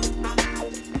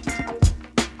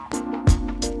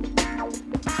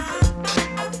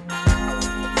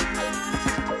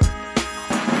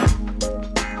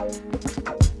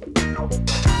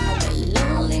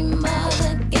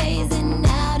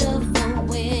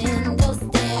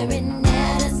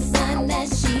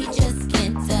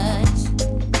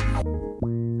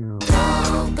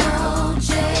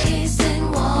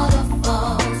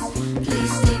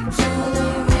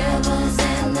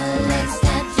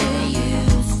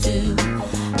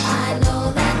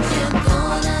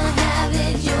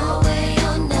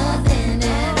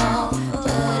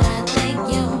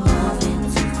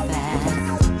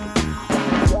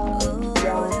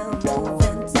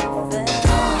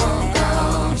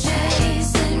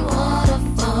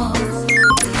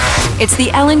 It's the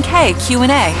LNK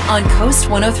Q&A on Coast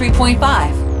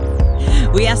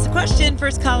 103.5. We asked the question,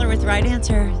 first caller with the right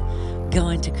answer,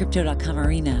 going to Crypto.com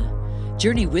Arena.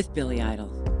 Journey with Billy Idol.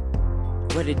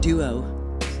 What a duo.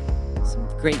 Some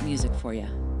great music for you.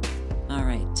 All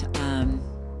right.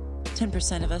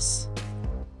 10% of us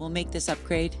will make this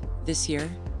upgrade this year.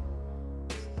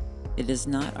 It is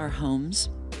not our homes.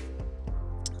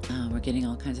 We're getting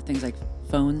all kinds of things like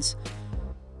phones.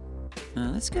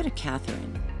 Let's go to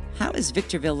Catherine. How is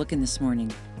Victorville looking this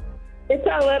morning? It's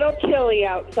a little chilly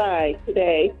outside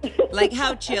today. Like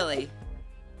how chilly?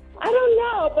 I don't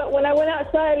know, but when I went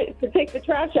outside to take the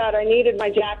trash out, I needed my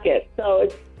jacket, so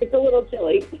it's a little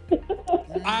chilly.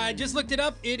 I just looked it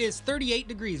up. It is 38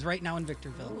 degrees right now in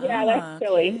Victorville. Yeah, that's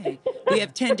chilly. We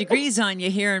have 10 degrees on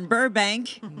you here in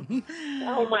Burbank.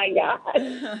 Oh, my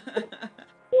God.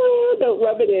 Oh, don't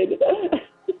rub it in.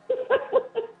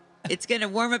 It's going to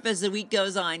warm up as the week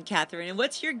goes on, Catherine. And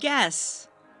what's your guess?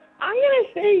 I'm going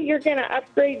to say you're going to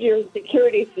upgrade your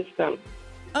security system.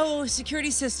 Oh,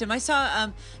 security system. I saw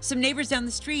some neighbors down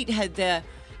the street had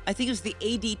I think it was the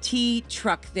ADT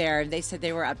truck there. They said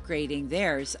they were upgrading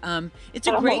theirs. It's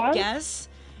a great guess,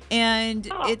 and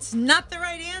it's not the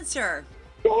right answer.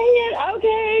 Dang it.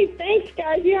 Okay. Thanks,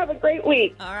 guys. You have a great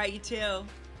week. All right, you too.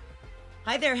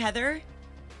 Hi there, Heather.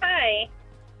 Hi.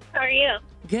 How are you?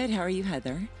 Good. How are you,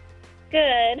 Heather?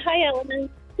 Good. Hi, Ellen.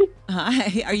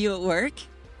 Hi. Are you at work?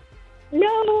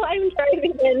 No, I'm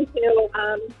driving into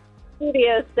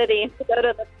Studio City to go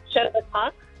to the show The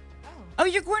Talk. Oh,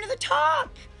 you're going to the talk.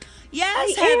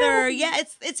 Yes, I Heather. am. Yeah,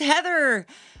 it's Heather.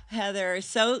 Heather,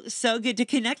 so good to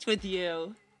connect with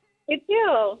you. It's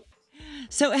you.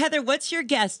 So, Heather, what's your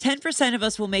guess? 10% of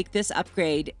us will make this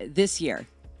upgrade this year.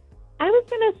 I was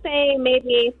going to say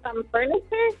maybe some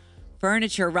furniture.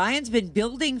 Furniture. Ryan's been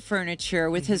building furniture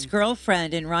with his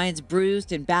girlfriend, and Ryan's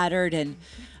bruised and battered, and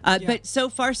but so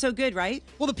far so good, right?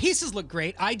 Well, the pieces look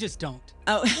great. I just don't.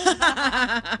 Oh,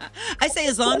 I say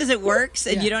as long as it works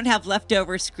and you don't have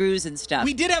leftover screws and stuff.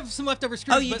 We did have some leftover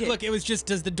screws, Oh, you but did. look, it was just,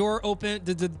 does the door open?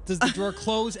 Does the drawer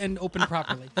close and open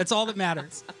properly? That's all that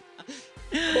matters.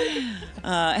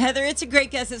 Heather, it's a great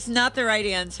guess. It's not the right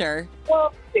answer.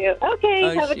 Well, okay.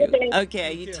 Oh, have a good shoot. day.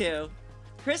 Okay, you too.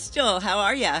 Crystal, how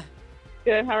are you?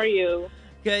 Good. How are you?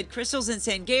 Good. Crystal's in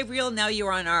San Gabriel. Now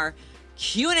you're on our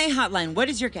Q&A hotline. What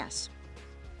is your guess?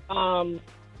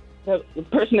 The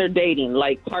person they're dating,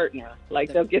 like partner,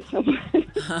 like they'll get someone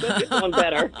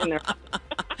better in their.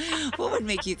 What would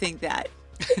make you think that?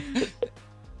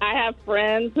 I have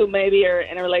friends who maybe are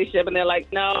in a relationship and they're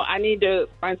like, no, I need to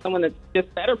find someone that's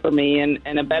just better for me and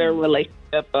a better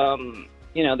relationship.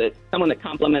 That someone that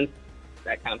complements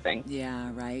that kind of thing.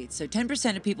 Yeah, right. So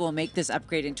 10% of people will make this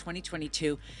upgrade in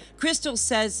 2022. Crystal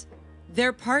says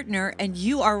their partner, and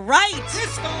you are right.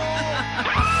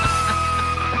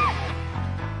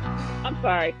 I'm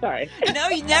sorry. No,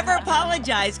 you never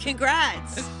apologize.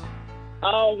 Congrats.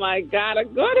 Oh my God,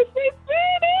 I'm going to see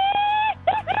Speedy.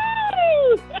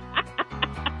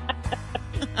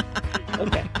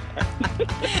 Okay.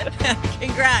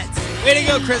 Congrats. Way to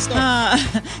go, Crystal.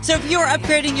 So if you're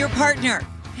upgrading your partner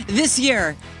this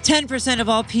year, 10% of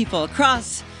all people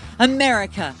across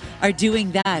America are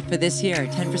doing that for this year.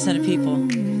 10% of people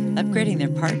upgrading their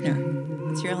partner.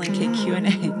 It's your LNK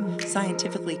Q&A.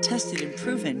 Scientifically tested and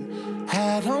proven.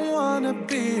 I don't want to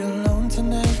be alone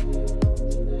tonight.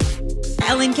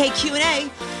 LNK Q&A.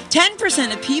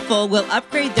 10% of people will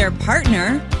upgrade their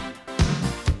partner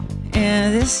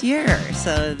this year.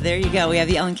 So there you go. We have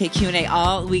the LNK Q&A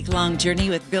all week long journey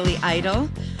with Billy Idol.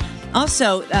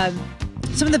 Also,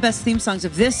 some of the best theme songs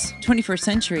of this 21st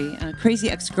century, Crazy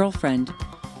Ex-Girlfriend,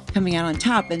 coming out on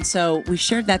top. And so we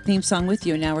shared that theme song with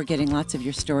you, and now we're getting lots of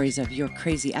your stories of your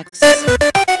crazy exes.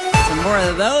 Some more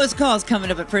of those calls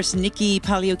coming up. But first, Nikki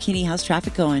Paliokini, how's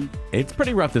traffic going? It's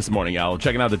pretty rough this morning, Al.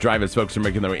 Checking out the drive as folks are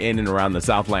making their way in and around the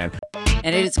Southland.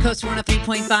 And it is Coast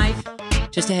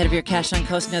 103.5. Just ahead of your Cash on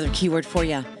Coast, another keyword for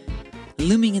you.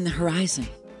 Looming in the horizon.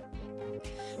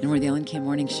 And we're the Ellen K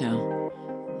Morning Show.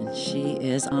 And she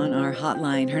is on our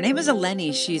hotline. Her name is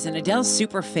Eleni. She's an Adele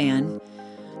super fan.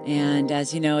 And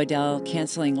as you know, Adele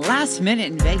canceling last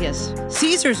minute in Vegas.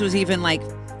 Caesars was even like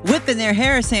whipping their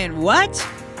hair saying, what?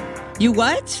 You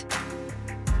what?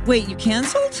 Wait, you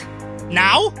canceled?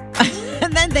 Now?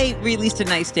 And then they released a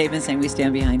nice statement saying we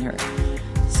stand behind her.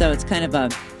 So it's kind of a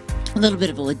little bit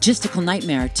of a logistical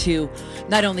nightmare to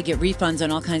not only get refunds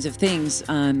on all kinds of things,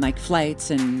 like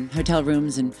flights and hotel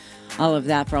rooms and all of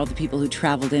that for all the people who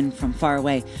traveled in from far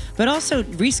away, but also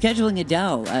rescheduling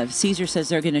Adele. Caesar says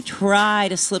they're going to try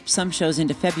to slip some shows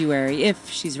into February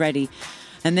if she's ready,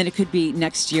 and then it could be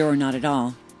next year or not at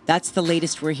all. That's the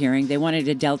latest we're hearing. They wanted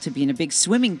Adele to be in a big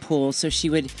swimming pool so she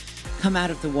would come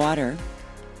out of the water,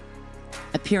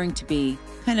 appearing to be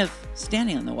kind of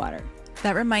standing on the water.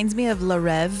 That reminds me of La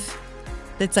Rêve.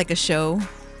 That's like a show.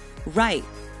 Right.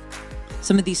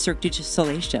 Some of these Cirque du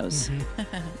Soleil shows.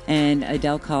 And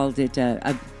Adele called it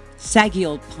a saggy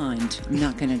old pond. I'm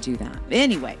not going to do that.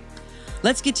 Anyway,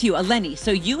 let's get to you. Eleni,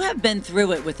 so you have been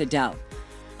through it with Adele.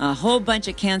 A whole bunch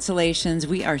of cancellations.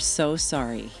 We are so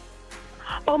sorry.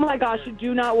 Oh my gosh,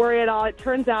 do not worry at all. It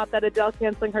turns out that Adele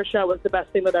canceling her show was the best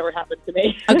thing that ever happened to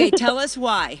me. Okay, tell us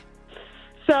why.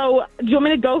 So, do you want me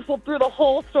to go through the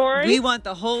whole story? We want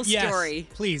the whole story. Yes,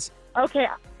 please. Okay,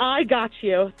 I got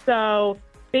you. So,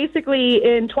 basically,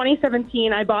 in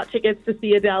 2017, I bought tickets to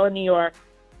see Adele in New York,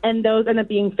 and those ended up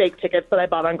being fake tickets that I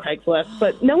bought on Craigslist.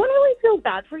 But no one really feels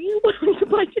bad for you when you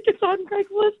buy tickets on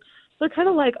Craigslist. They're kind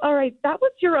of like, all right, that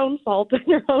was your own fault and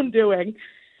your own doing.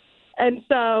 And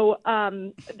so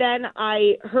then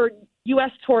I heard U.S.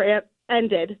 tour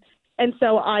ended, and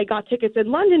so I got tickets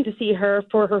in London to see her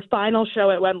for her final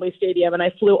show at Wembley Stadium, and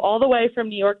I flew all the way from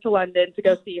New York to London to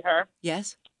go see her.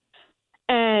 Yes.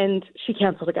 And she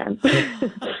canceled again.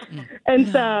 And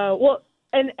so, well,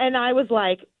 and I was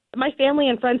like, my family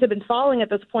and friends have been following at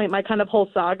this point my kind of whole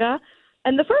saga.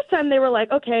 And the first time they were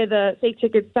like, okay, the fake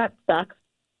tickets, that sucks.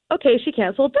 Okay, she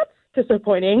canceled. That's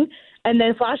disappointing. And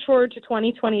then flash forward to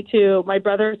 2022, my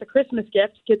brother, as a Christmas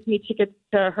gift, gets me tickets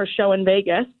to her show in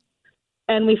Vegas.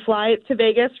 And we fly to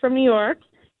Vegas from New York,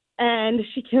 and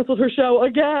she canceled her show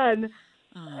again.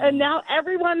 And now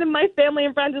everyone in my family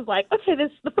and friends is like, okay,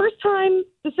 this is the first time,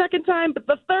 the second time, but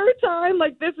the third time,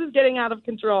 like, this is getting out of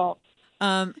control.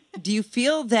 Do you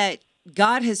feel that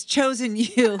God has chosen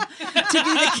you to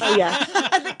be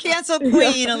the cancel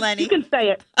queen, Eleni? You can say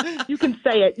it. You can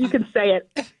say it. You can say it.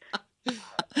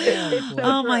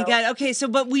 Oh my God. Okay. So,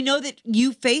 but we know that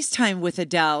you FaceTime with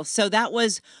Adele. So that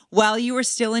was while you were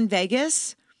still in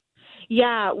Vegas?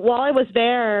 Yeah. While I was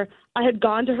there, I had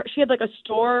gone to her. She had like a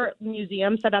store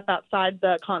museum set up outside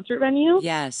the concert venue.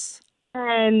 Yes.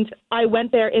 And I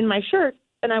went there in my shirt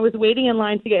and I was waiting in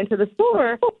line to get into the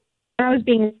store. And I was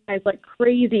being recognized like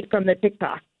crazy from the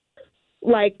TikTok.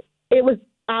 Like it was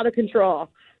out of control.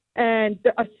 And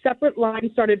a separate line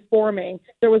started forming.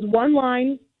 There was one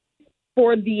line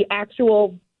for the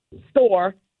actual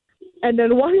store, and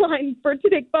then one line to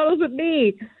take photos with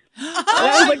me. And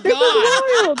I was like, this is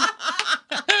wild.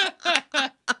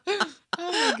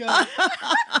 Oh my God.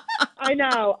 I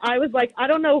know. I was like, I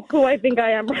don't know who I think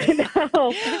I am right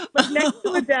now. But next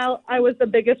to Adele, I was the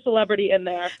biggest celebrity in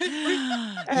there.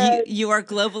 You are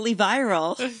globally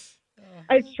viral.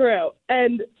 It's true.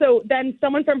 And so then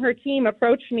someone from her team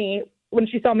approached me when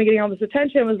she saw me getting all this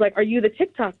attention and was like, are you the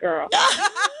TikTok girl?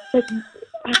 I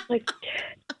was like,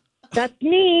 that's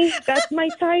me. That's my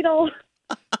title.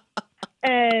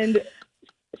 And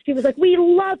she was like, we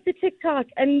love the TikTok.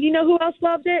 And you know who else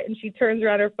loved it? And she turns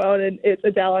around her phone and it's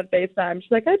Adele on FaceTime.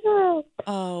 She's like, Adele.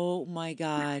 Oh, my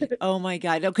God. Oh, my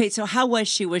God. Okay, so how was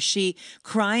she? Was she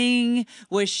crying?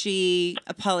 Was she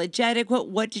apologetic?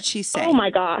 What did she say? Oh, my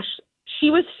gosh. She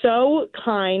was so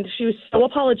kind. She was so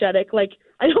apologetic. Like,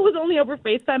 I know it was only over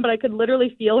FaceTime, but I could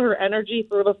literally feel her energy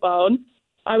through the phone.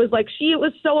 I was like, she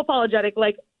was so apologetic.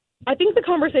 Like, I think the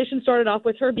conversation started off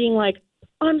with her being like,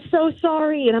 I'm so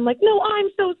sorry. And I'm like, no, I'm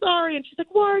so sorry. And she's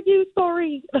like, why are you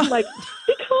sorry? And I'm like,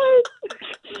 because.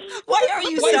 Why are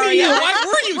you sorry? Why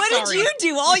were you what sorry? did you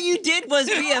do? All you did was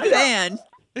be a fan.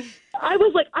 I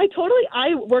was like,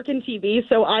 I work in TV,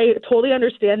 so I totally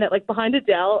understand that, like, behind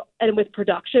Adele and with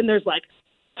production, there's, like,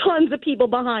 tons of people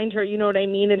behind her, you know what I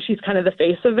mean? And she's kind of the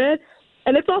face of it.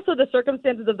 And it's also the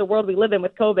circumstances of the world we live in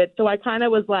with COVID. So I kind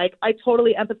of was like, I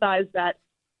totally empathize that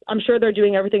I'm sure they're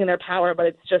doing everything in their power, but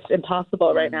it's just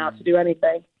impossible right now to do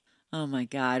anything. Oh my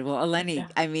God. Well, Eleni,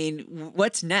 I mean,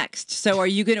 what's next? So are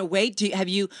you going to wait?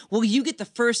 Will you get the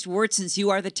first word since you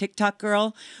are the TikTok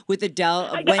girl with Adele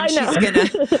of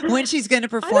when she's going to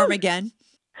perform again?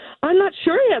 I'm not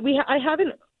sure yet. I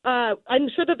haven't, I'm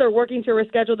sure that they're working to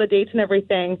reschedule the dates and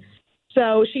everything.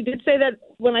 So she did say that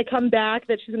when I come back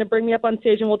that she's going to bring me up on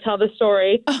stage and we'll tell the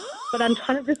story. But I'm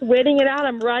kind of just waiting it out.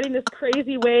 I'm riding this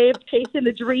crazy wave, chasing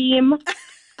the dream.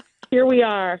 Here we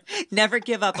are. Never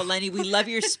give up, Eleni. We love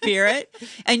your spirit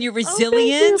and your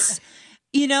resilience.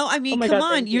 You know, I mean, come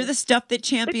on. You're the stuff that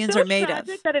champions are made of. It's so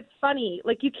tragic that it's funny.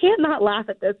 Like, you can't not laugh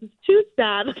at this. It's too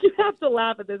sad. You have to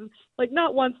laugh at this. Like,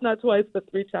 not once, not twice, but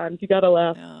 3 times. You got to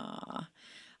laugh.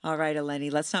 All right,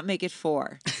 Eleni, let's not make it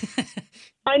 4.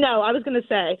 I know. I was going to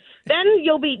say. Then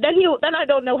I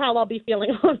don't know how I'll be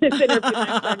feeling on this interview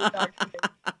next time you talk to me.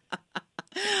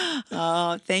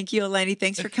 Oh, thank you, Eleni.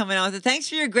 Thanks for coming on. Thanks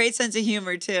for your great sense of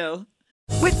humor, too.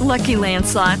 With Lucky Land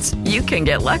Slots, you can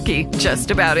get lucky just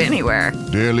about anywhere.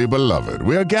 Dearly beloved,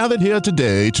 we are gathered here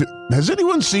today to... Has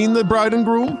anyone seen the bride and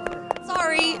groom?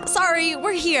 Sorry,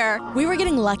 we're here. We were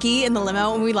getting lucky in the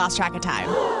limo and we lost track of time.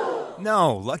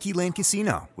 No, Lucky Land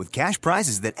Casino, with cash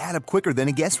prizes that add up quicker than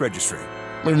a guest registry.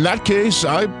 In that case,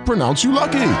 I pronounce you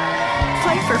lucky.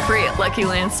 Play for free at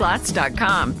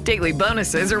LuckyLandSlots.com. Daily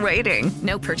bonuses are waiting.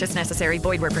 No purchase necessary.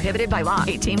 Void where prohibited by law.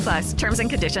 18+. Terms and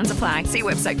conditions apply. See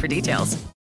website for details.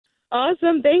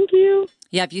 Awesome. Thank you.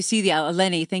 Yeah, if you see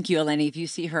Eleni, thank you, Eleni. If you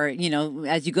see her, you know,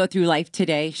 as you go through life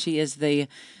today, she is the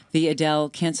Adele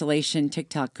cancellation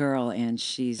TikTok girl, and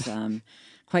she's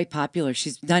quite popular.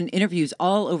 She's done interviews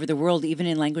all over the world, even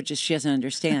in languages she doesn't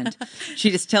understand.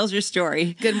 She just tells her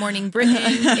story. Good Morning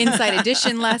Britain, Inside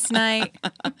Edition last night.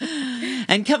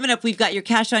 And coming up, we've got your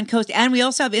Cash on Coast, and we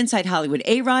also have Inside Hollywood.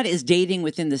 A-Rod is dating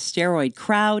within the steroid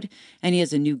crowd, and he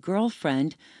has a new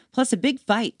girlfriend, plus a big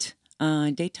fight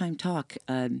on Daytime Talk.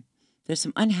 There's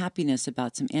some unhappiness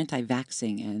about some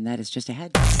anti-vaxxing, and that is just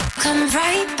ahead. Come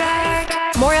right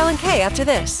back. More Ellen K after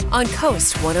this on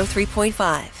Coast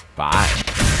 103.5. Bye.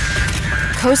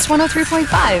 Coast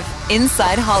 103.5,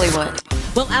 Inside Hollywood.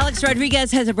 Well, Alex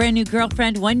Rodriguez has a brand new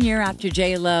girlfriend 1 year after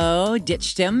J-Lo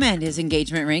ditched him and his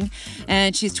engagement ring.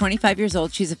 And she's 25 years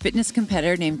old. She's a fitness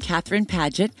competitor named Catherine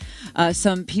Paget.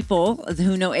 Some people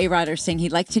who know A-Rod are saying he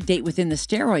liked to date within the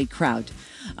steroid crowd.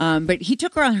 But he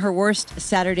took her on her worst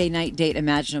Saturday night date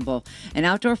imaginable. An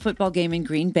outdoor football game in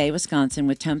Green Bay, Wisconsin,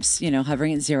 with temps,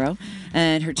 hovering at 0.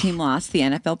 And her team lost the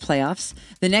NFL playoffs.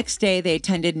 The next day, they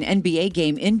attended an NBA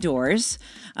game indoors.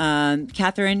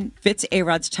 Catherine fits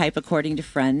A-Rod's type, according to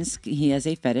friends. He has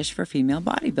a fetish for female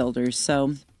bodybuilders.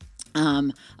 So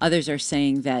others are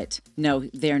saying that, no,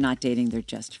 they're not dating. They're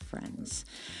just friends.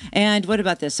 And what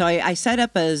about this? So I set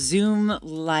up a Zoom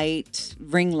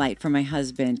ring light for my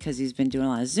husband because he's been doing a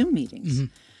lot of Zoom meetings. Mm-hmm.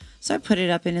 So I put it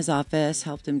up in his office,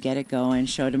 helped him get it going,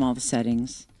 showed him all the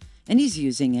settings, and he's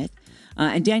using it.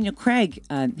 And Daniel Craig,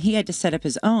 he had to set up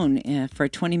his own for a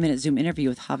 20-minute Zoom interview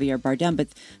with Javier Bardem, but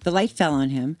the light fell on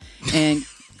him and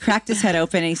cracked his head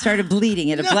open, and he started bleeding. He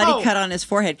had a bloody cut on his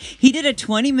forehead. He did a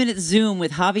 20-minute Zoom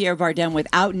with Javier Bardem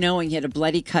without knowing he had a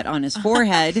bloody cut on his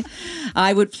forehead.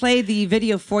 I would play the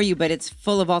video for you, but it's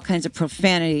full of all kinds of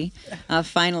profanity.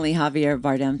 Finally, Javier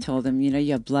Bardem told him,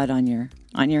 you have blood on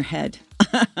your head.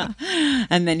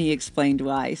 And then he explained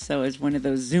why. So it's one of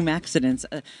those Zoom accidents,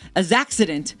 a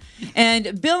Zaxident.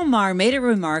 And Bill Maher made a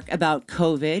remark about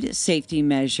COVID safety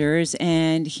measures,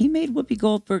 and he made Whoopi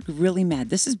Goldberg really mad.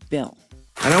 This is Bill.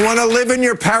 I don't want to live in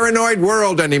your paranoid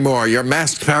world anymore, your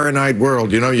masked paranoid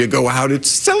world. You go out, it's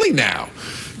silly now.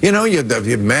 You have to have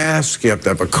your mask, you have to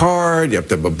have a card, you have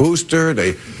to have a booster,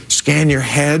 they scan your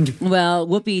head. Well,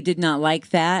 Whoopi did not like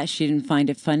that. She didn't find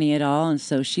it funny at all, and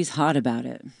so she's hot about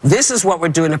it. This is what we're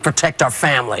doing to protect our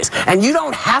families. And you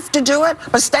don't have to do it,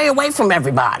 but stay away from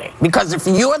everybody. Because if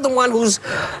you're the one who's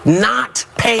not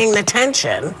paying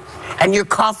attention and you're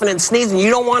coughing and sneezing, you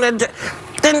don't want to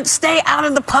then stay out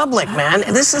of the public, man.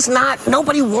 This is not,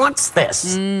 nobody wants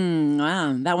this.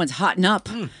 Wow, that one's hotting up.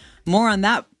 More on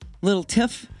that little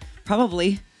tiff,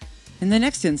 probably, in the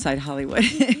next Inside Hollywood.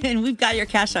 And we've got your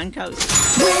Cash on Coast.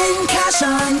 Win Cash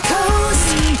on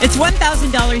Coast. It's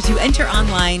 $1,000 you enter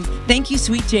online. Thank you,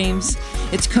 Sweet James.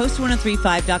 It's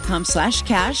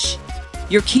coast1035.com/cash.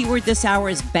 Your keyword this hour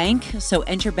is bank, so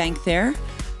enter bank there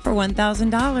for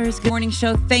 $1,000. Good morning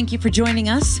show. Thank you for joining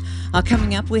us.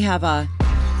 Coming up, we have a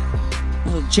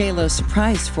little J-Lo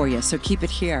surprise for you, so keep it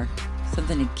here.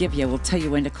 Something to give you. We'll tell you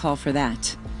when to call for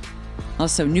that.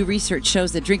 Also, new research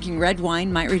shows that drinking red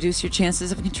wine might reduce your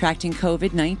chances of contracting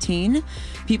COVID-19.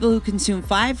 People who consume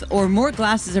 5 or more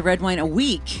glasses of red wine a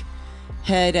week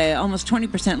had almost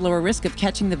 20% lower risk of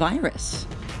catching the virus.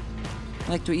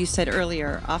 I liked what you said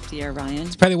earlier off the air, Ryan.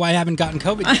 It's probably why I haven't gotten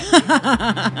COVID yet.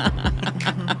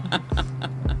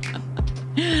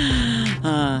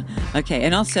 Okay,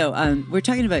 and also, we're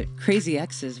talking about Crazy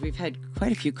Exes. We've had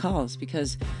quite a few calls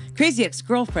because Crazy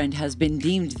Ex-Girlfriend has been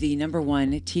deemed the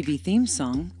 #1 TV theme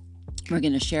song. We're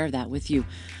going to share that with you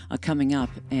coming up,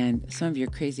 and some of your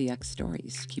Crazy Ex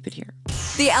stories. Keep it here.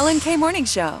 The Ellen K. Morning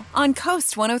Show on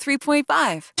Coast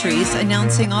 103.5. Trees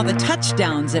announcing all the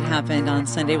touchdowns that happened on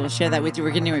Sunday. We'll share that with you.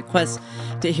 We're getting requests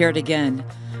to hear it again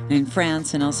in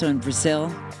France and also in Brazil.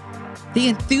 The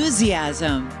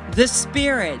enthusiasm, the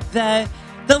spirit, the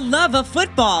love of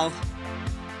football.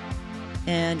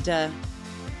 And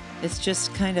it's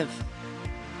just kind of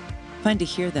fun to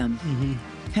hear them. Mm-hmm.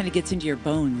 Kind of gets into your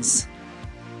bones.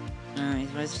 All right,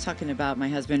 I was talking about my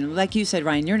husband. Like you said,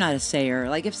 Ryan, you're not a sayer.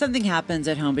 Like if something happens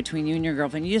at home between you and your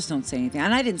girlfriend, you just don't say anything.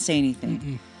 And I didn't say anything.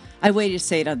 Mm-mm. I waited to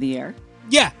say it on the air.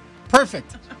 Yeah,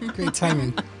 perfect. Great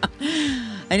timing.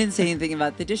 I didn't say anything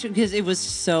about the dishwasher because it was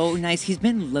so nice. He's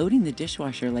been loading the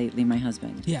dishwasher lately, my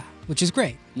husband. Yeah, which is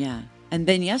great. Yeah. And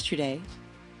then yesterday,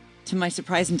 to my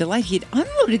surprise and delight, he had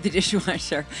unloaded the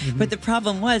dishwasher. Mm-hmm. But the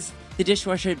problem was the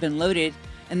dishwasher had been loaded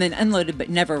and then unloaded but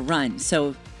never run.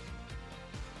 So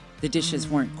the dishes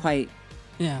weren't quite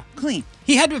clean.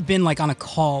 He had to have been like on a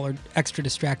call or extra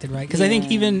distracted, right? Because I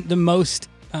think even the most,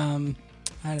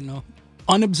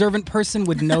 unobservant person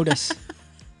would notice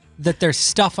that there's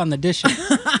stuff on the dishes.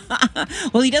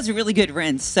 Well, he does a really good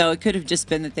rinse, so it could have just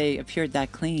been that they appeared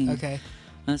that clean. Okay.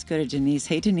 Let's go to Denise.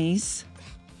 Hey, Denise.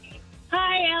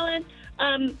 Hi, Ellen.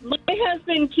 My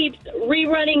husband keeps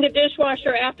rerunning the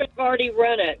dishwasher after I've already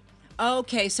run it.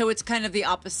 Okay, so it's kind of the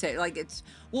opposite. Like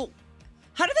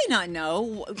how do they not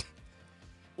know?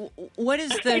 What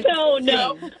is the I don't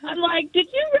know. I'm like, did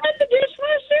you run the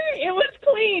dishwasher? It was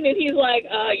clean. And he's like,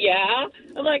 yeah.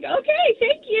 I'm like, okay,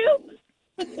 thank you.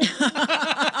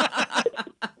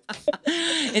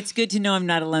 It's good to know I'm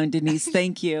not alone, Denise.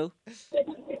 Thank you.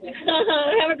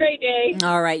 Have a great day.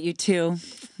 All right, you too.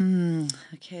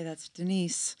 Okay, that's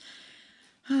Denise.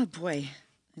 Oh, boy.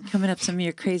 Coming up, some of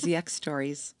your Crazy Ex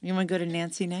stories. You want to go to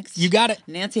Nancy next? You got it.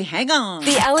 Nancy, hang on.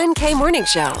 The Ellen K. Morning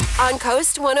Show on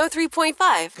Coast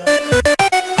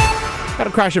 103.5. Got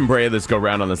a crash in Brea this go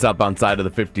round on the southbound side of the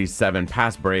 57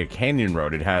 past Brea Canyon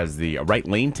Road. It has the right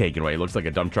lane taken away. It looks like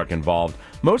a dump truck involved,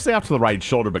 mostly off to the right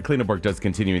shoulder, but cleanup work does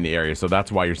continue in the area, so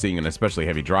that's why you're seeing an especially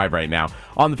heavy drive right now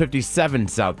on the 57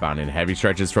 southbound in heavy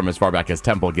stretches from as far back as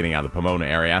Temple getting out of the Pomona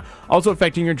area. Also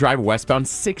affecting your drive westbound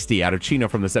 60 out of Chino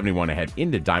from the 71 ahead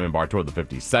into Diamond Bar toward the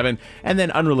 57, and then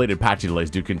unrelated patchy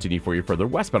delays do continue for you further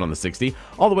westbound on the 60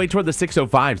 all the way toward the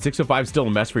 605. 605 still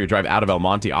a mess for your drive out of El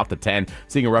Monte off the 10,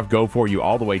 seeing a rough go for you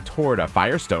all the way toward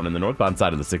Firestone in the northbound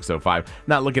side of the 605.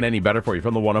 Not looking any better for you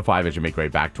from the 105 as you make way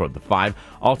back toward the 5.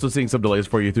 Also seeing some delays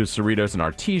for you through Cerritos and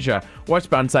Artesia,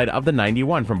 westbound side of the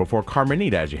 91 from before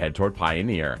Carmenita as you head toward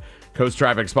Pioneer. Coast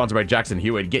Traffic sponsored by Jackson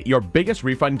Hewitt. Get your biggest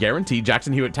refund guarantee.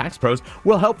 Jackson Hewitt Tax Pros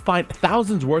will help find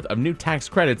thousands worth of new tax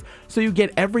credits so you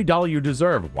get every dollar you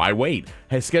deserve. Why wait?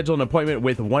 Schedule an appointment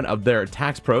with one of their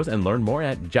tax pros and learn more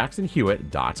at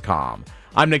jacksonhewitt.com.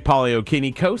 I'm Nick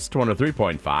Poliokini, Coast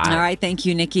 103.5. All right, thank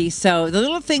you, Nikki. So the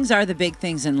little things are the big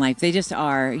things in life. They just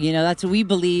are. You know, that's what we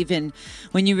believe in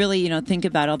when you really, think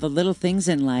about all the little things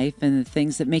in life and the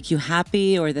things that make you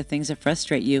happy or the things that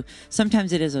frustrate you.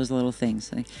 Sometimes it is those little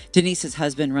things. Like Denise's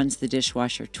husband runs the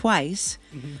dishwasher twice.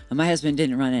 Mm-hmm. My husband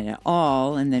didn't run it at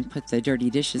all and then put the dirty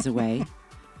dishes away.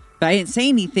 But I didn't say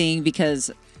anything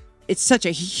because it's such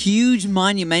a huge,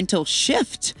 monumental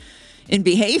shift in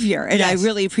behavior, and I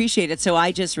really appreciate it. So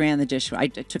I just ran the dishwasher. I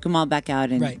took them all back out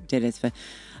and did it. But,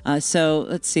 so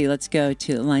let's see. Let's go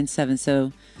to line 7.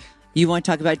 So you want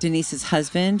to talk about Denise's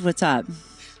husband? What's up?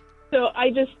 So I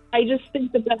just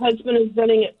think that the husband is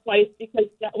running it twice because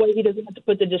that way he doesn't have to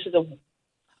put the dishes away.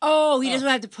 Oh, he doesn't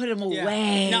have to put them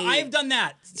away. Now, I've done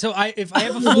that. So if I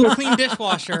have a full clean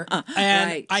dishwasher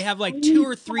and I have like 2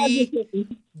 or 3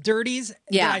 dirties,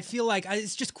 then I feel like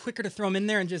it's just quicker to throw them in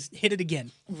there and just hit it again.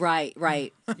 Right.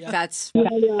 That's...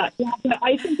 Yeah. But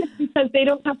I think it's because they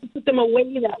don't have to put them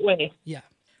away that way. Yeah.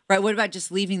 Right, what about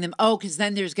just leaving them? Oh, because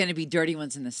then there's going to be dirty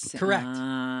ones in the sink. Correct.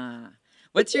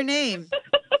 What's your name?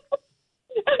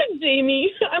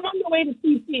 Jamie. I'm on the way to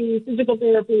PT, physical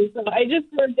therapy, so I just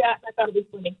heard that and I thought it was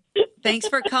funny. Thanks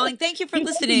for calling. Thank you for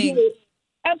listening.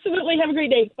 Absolutely. Have a great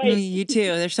day. Bye. You too.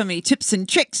 There's so many tips and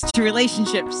tricks to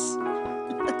relationships.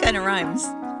 That kind of rhymes.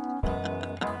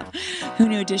 Who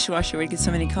knew a dishwasher would get so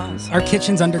many calls? Our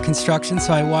kitchen's under construction,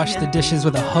 so I washed the dishes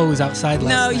with a hose outside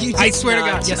last night. You did I swear to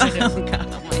not. God. Yes, I did. Oh, God.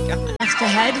 Oh, my God. Just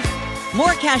ahead,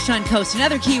 more Cash on Coast.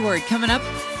 Another keyword coming up.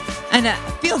 And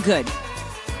feel good.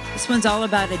 This one's all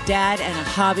about a dad and a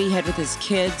hobby he had with his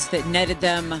kids that netted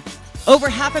them over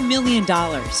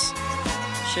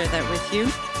 $500,000. Share that with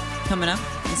you. Coming up,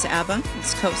 it's ABBA.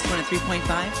 It's Coast 103.5.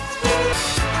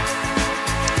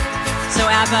 So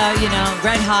ABBA,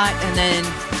 red hot, and then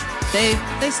they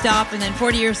stop, and then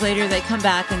 40 years later they come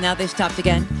back, and now they've stopped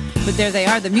again. But there they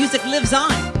are. The music lives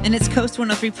on, and it's Coast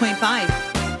 103.5.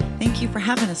 Thank you for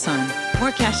having us on.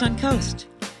 More Cash on Coast.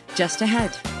 Just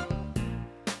ahead.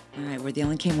 All right, we're the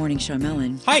Ellen K Morning Show. I'm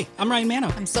Ellen. Hi, I'm Ryan Mano.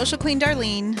 I'm Social Queen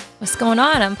Darlene. What's going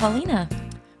on? I'm Paulina.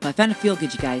 Well, I found a feel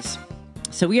good, you guys.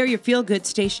 So we are your feel good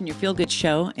station, your feel good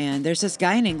show, and there's this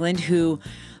guy in England who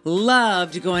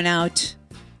loved going out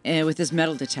with his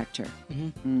metal detector.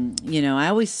 Mm-hmm. I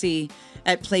always see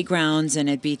at playgrounds and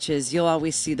at beaches, you'll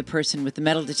always see the person with the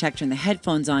metal detector and the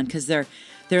headphones on because they're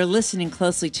listening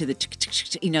closely to the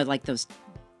like those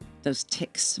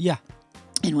ticks. Yeah.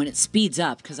 And when it speeds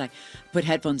up, because I put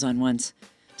headphones on once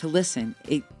to listen,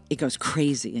 it goes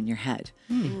crazy in your head.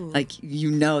 Like,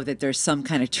 that there's some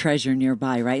kind of treasure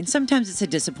nearby, right? And sometimes it's a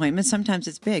disappointment, sometimes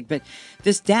it's big. But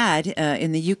this dad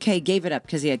in the UK gave it up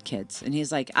because he had kids. And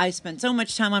he's like, I spent so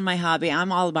much time on my hobby.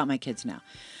 I'm all about my kids now.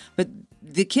 But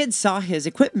the kids saw his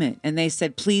equipment and they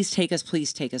said, please take us,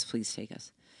 please take us, please take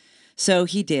us. So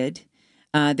he did.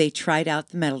 They tried out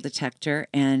the metal detector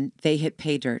and they hit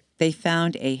pay dirt. They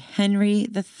found a Henry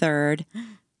III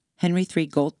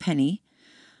gold penny.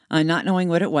 Not knowing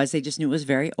what it was, they just knew it was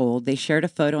very old. They shared a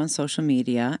photo on social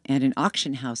media and an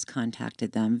auction house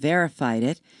contacted them, verified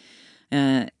it.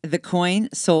 The coin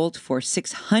sold for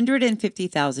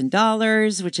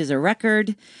 $650,000, which is a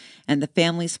record. And the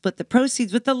family split the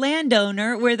proceeds with the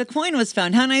landowner where the coin was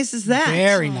found. How nice is that?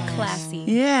 Very nice. Classy.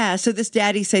 Yeah. So this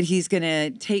daddy said he's going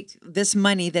to take this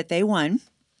money that they won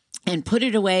and put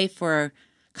it away for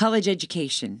college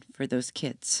education for those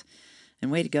kids.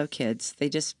 And way to go, kids. They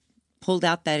just pulled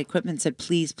out that equipment and said,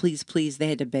 please, please, please. They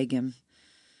had to beg him.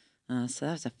 So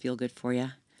that was a feel good for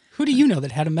you. Who do you know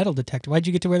that had a metal detector? Why'd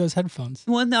you get to wear those headphones?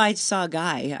 Well, no, I saw a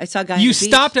guy. You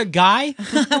stopped a guy?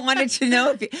 I wanted to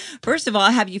know, first of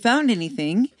all, have you found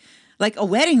anything, like a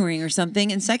wedding ring or something?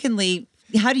 And secondly,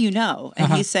 how do you know?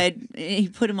 And he said, he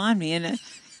put them on me. And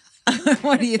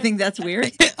What do you think? That's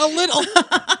weird? A little.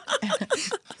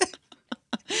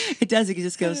 It does. It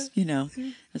just goes,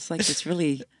 it's like this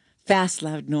really fast,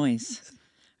 loud noise.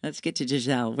 Let's get to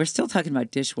Giselle. We're still talking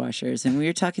about dishwashers, and we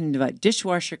were talking about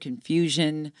dishwasher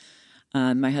confusion.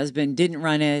 My husband didn't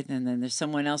run it, and then there's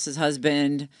someone else's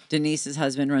husband. Denise's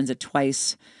husband runs it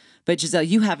twice. But Giselle,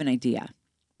 you have an idea.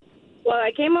 Well,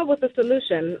 I came up with a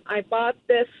solution. I bought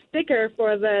this sticker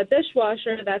for the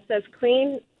dishwasher that says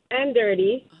clean and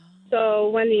dirty. So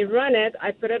when you run it,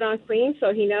 I put it on clean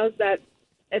so he knows that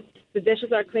if the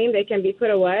dishes are clean, they can be put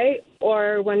away.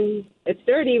 Or when it's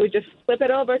dirty, we just flip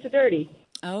it over to dirty.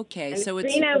 Okay, And so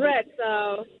it's green and red,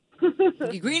 so...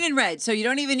 green and red, so you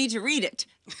don't even need to read it.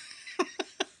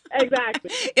 Exactly.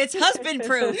 It's husband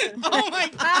proof. Oh my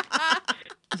God.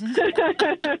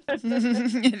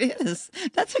 It is.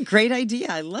 That's a great idea.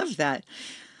 I love that.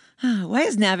 Why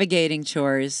is navigating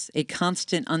chores a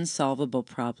constant, unsolvable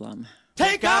problem?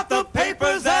 Take out the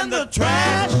papers and the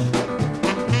trash,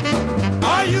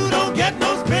 or you don't get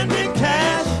no spending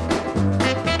cash.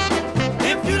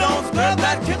 If you don't scrub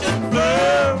that kitchen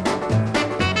floor,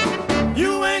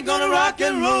 you ain't gonna rock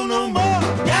and roll no more.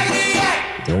 Yakety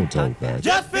yak! Don't talk back.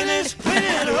 Just finish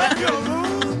cleaning up your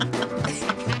room.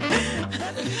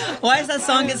 Why does that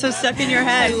song get so stuck in your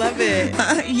head? I love it.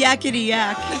 Yakety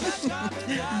yak.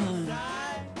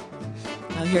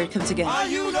 Oh, here it comes again. Or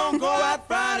you don't go out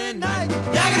Friday night.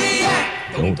 Yakety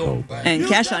yak! Don't talk back. And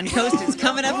Cash on Coast is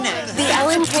coming up next. The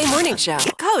Ellen K Morning Show.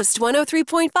 Coast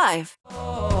 103.5.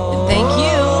 Thank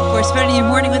you for spending your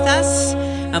morning with us.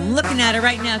 I'm looking at it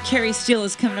right now. Carrie Steele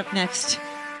is coming up next.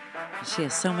 She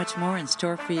has so much more in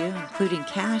store for you, including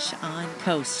Cash on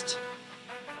Coast.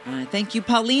 Thank you,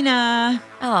 Paulina.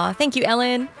 Oh, thank you,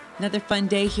 Ellen. Another fun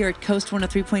day here at Coast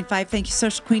 103.5. Thank you,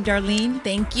 Social Queen Darlene.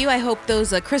 Thank you. I hope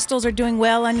those crystals are doing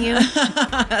well on you.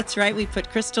 That's right. We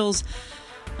put crystals.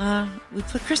 We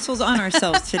put crystals on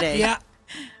ourselves today. Yeah.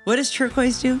 What does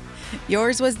turquoise do?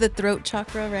 Yours was the throat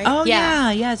chakra, right? Oh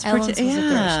yeah. It's Ellen's was the throat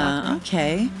yeah. chakra.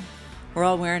 Okay. We're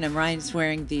all wearing them. Ryan's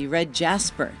wearing the red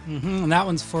jasper. Mm-hmm. And that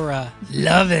one's for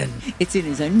loving. It's in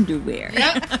his underwear.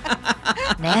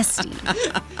 Nasty.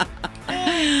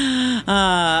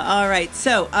 All right.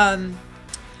 So,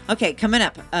 okay, coming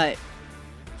up.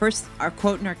 First, our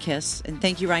quote and our kiss. And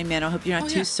thank you, Ryan Mann. I hope you're not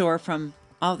too sore from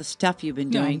all the stuff you've been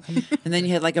doing. And then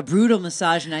you had like a brutal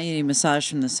massage. Now you need a massage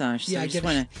from the massage. So I just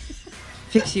want to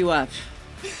fix you up.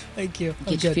 Thank you.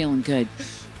 Get you feeling good.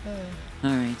 All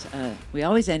right. We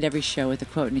always end every show with a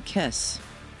quote and a kiss.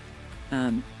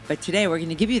 But today we're going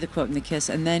to give you the quote and the kiss.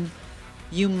 And then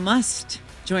you must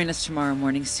join us tomorrow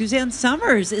morning. Suzanne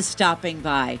Summers is stopping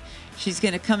by. She's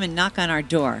going to come and knock on our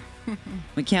door.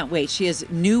 We can't wait. She has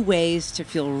new ways to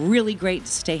feel really great,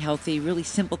 to stay healthy, really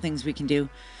simple things we can do.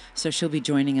 So she'll be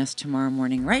joining us tomorrow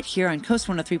morning right here on Coast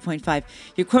 103.5.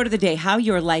 Your quote of the day: how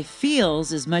your life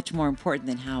feels is much more important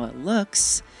than how it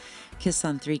looks. Kiss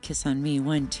on three, kiss on me.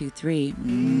 1, 2, 3.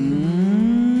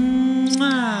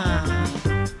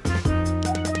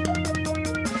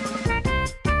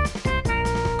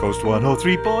 Coast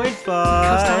 103.5. Coast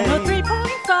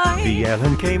 103.5. The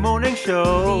Ellen K Morning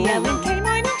Show. The Ellen K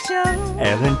Morning Show.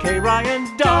 Ellen K, Ryan,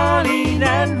 Darlene,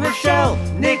 and Rochelle.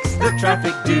 Nick's the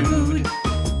traffic dude.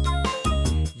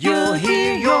 You'll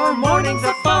hear your mornings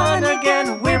of fun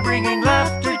again. We're bringing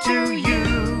laughter to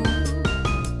you.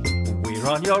 We're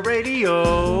on your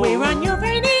radio. We're on your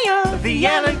radio. The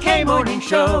Ellen K Morning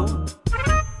Show.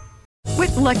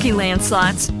 With Lucky Land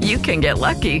Slots, you can get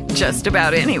lucky just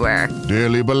about anywhere.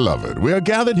 Dearly beloved, we are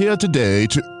gathered here today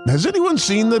to... Has anyone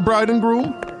seen the bride and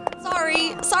groom?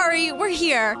 Sorry, we're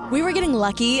here. We were getting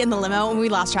lucky in the limo and we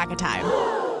lost track of time.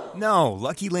 No,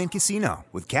 Lucky Land Casino,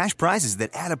 with cash prizes that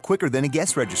add up quicker than a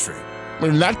guest registry.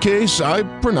 In that case, I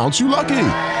pronounce you lucky.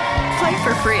 Play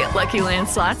for free at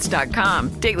LuckyLandSlots.com.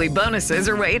 Daily bonuses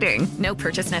are waiting. No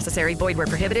purchase necessary. Void where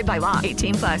prohibited by law.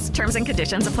 18+. Terms and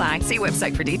conditions apply. See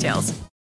website for details.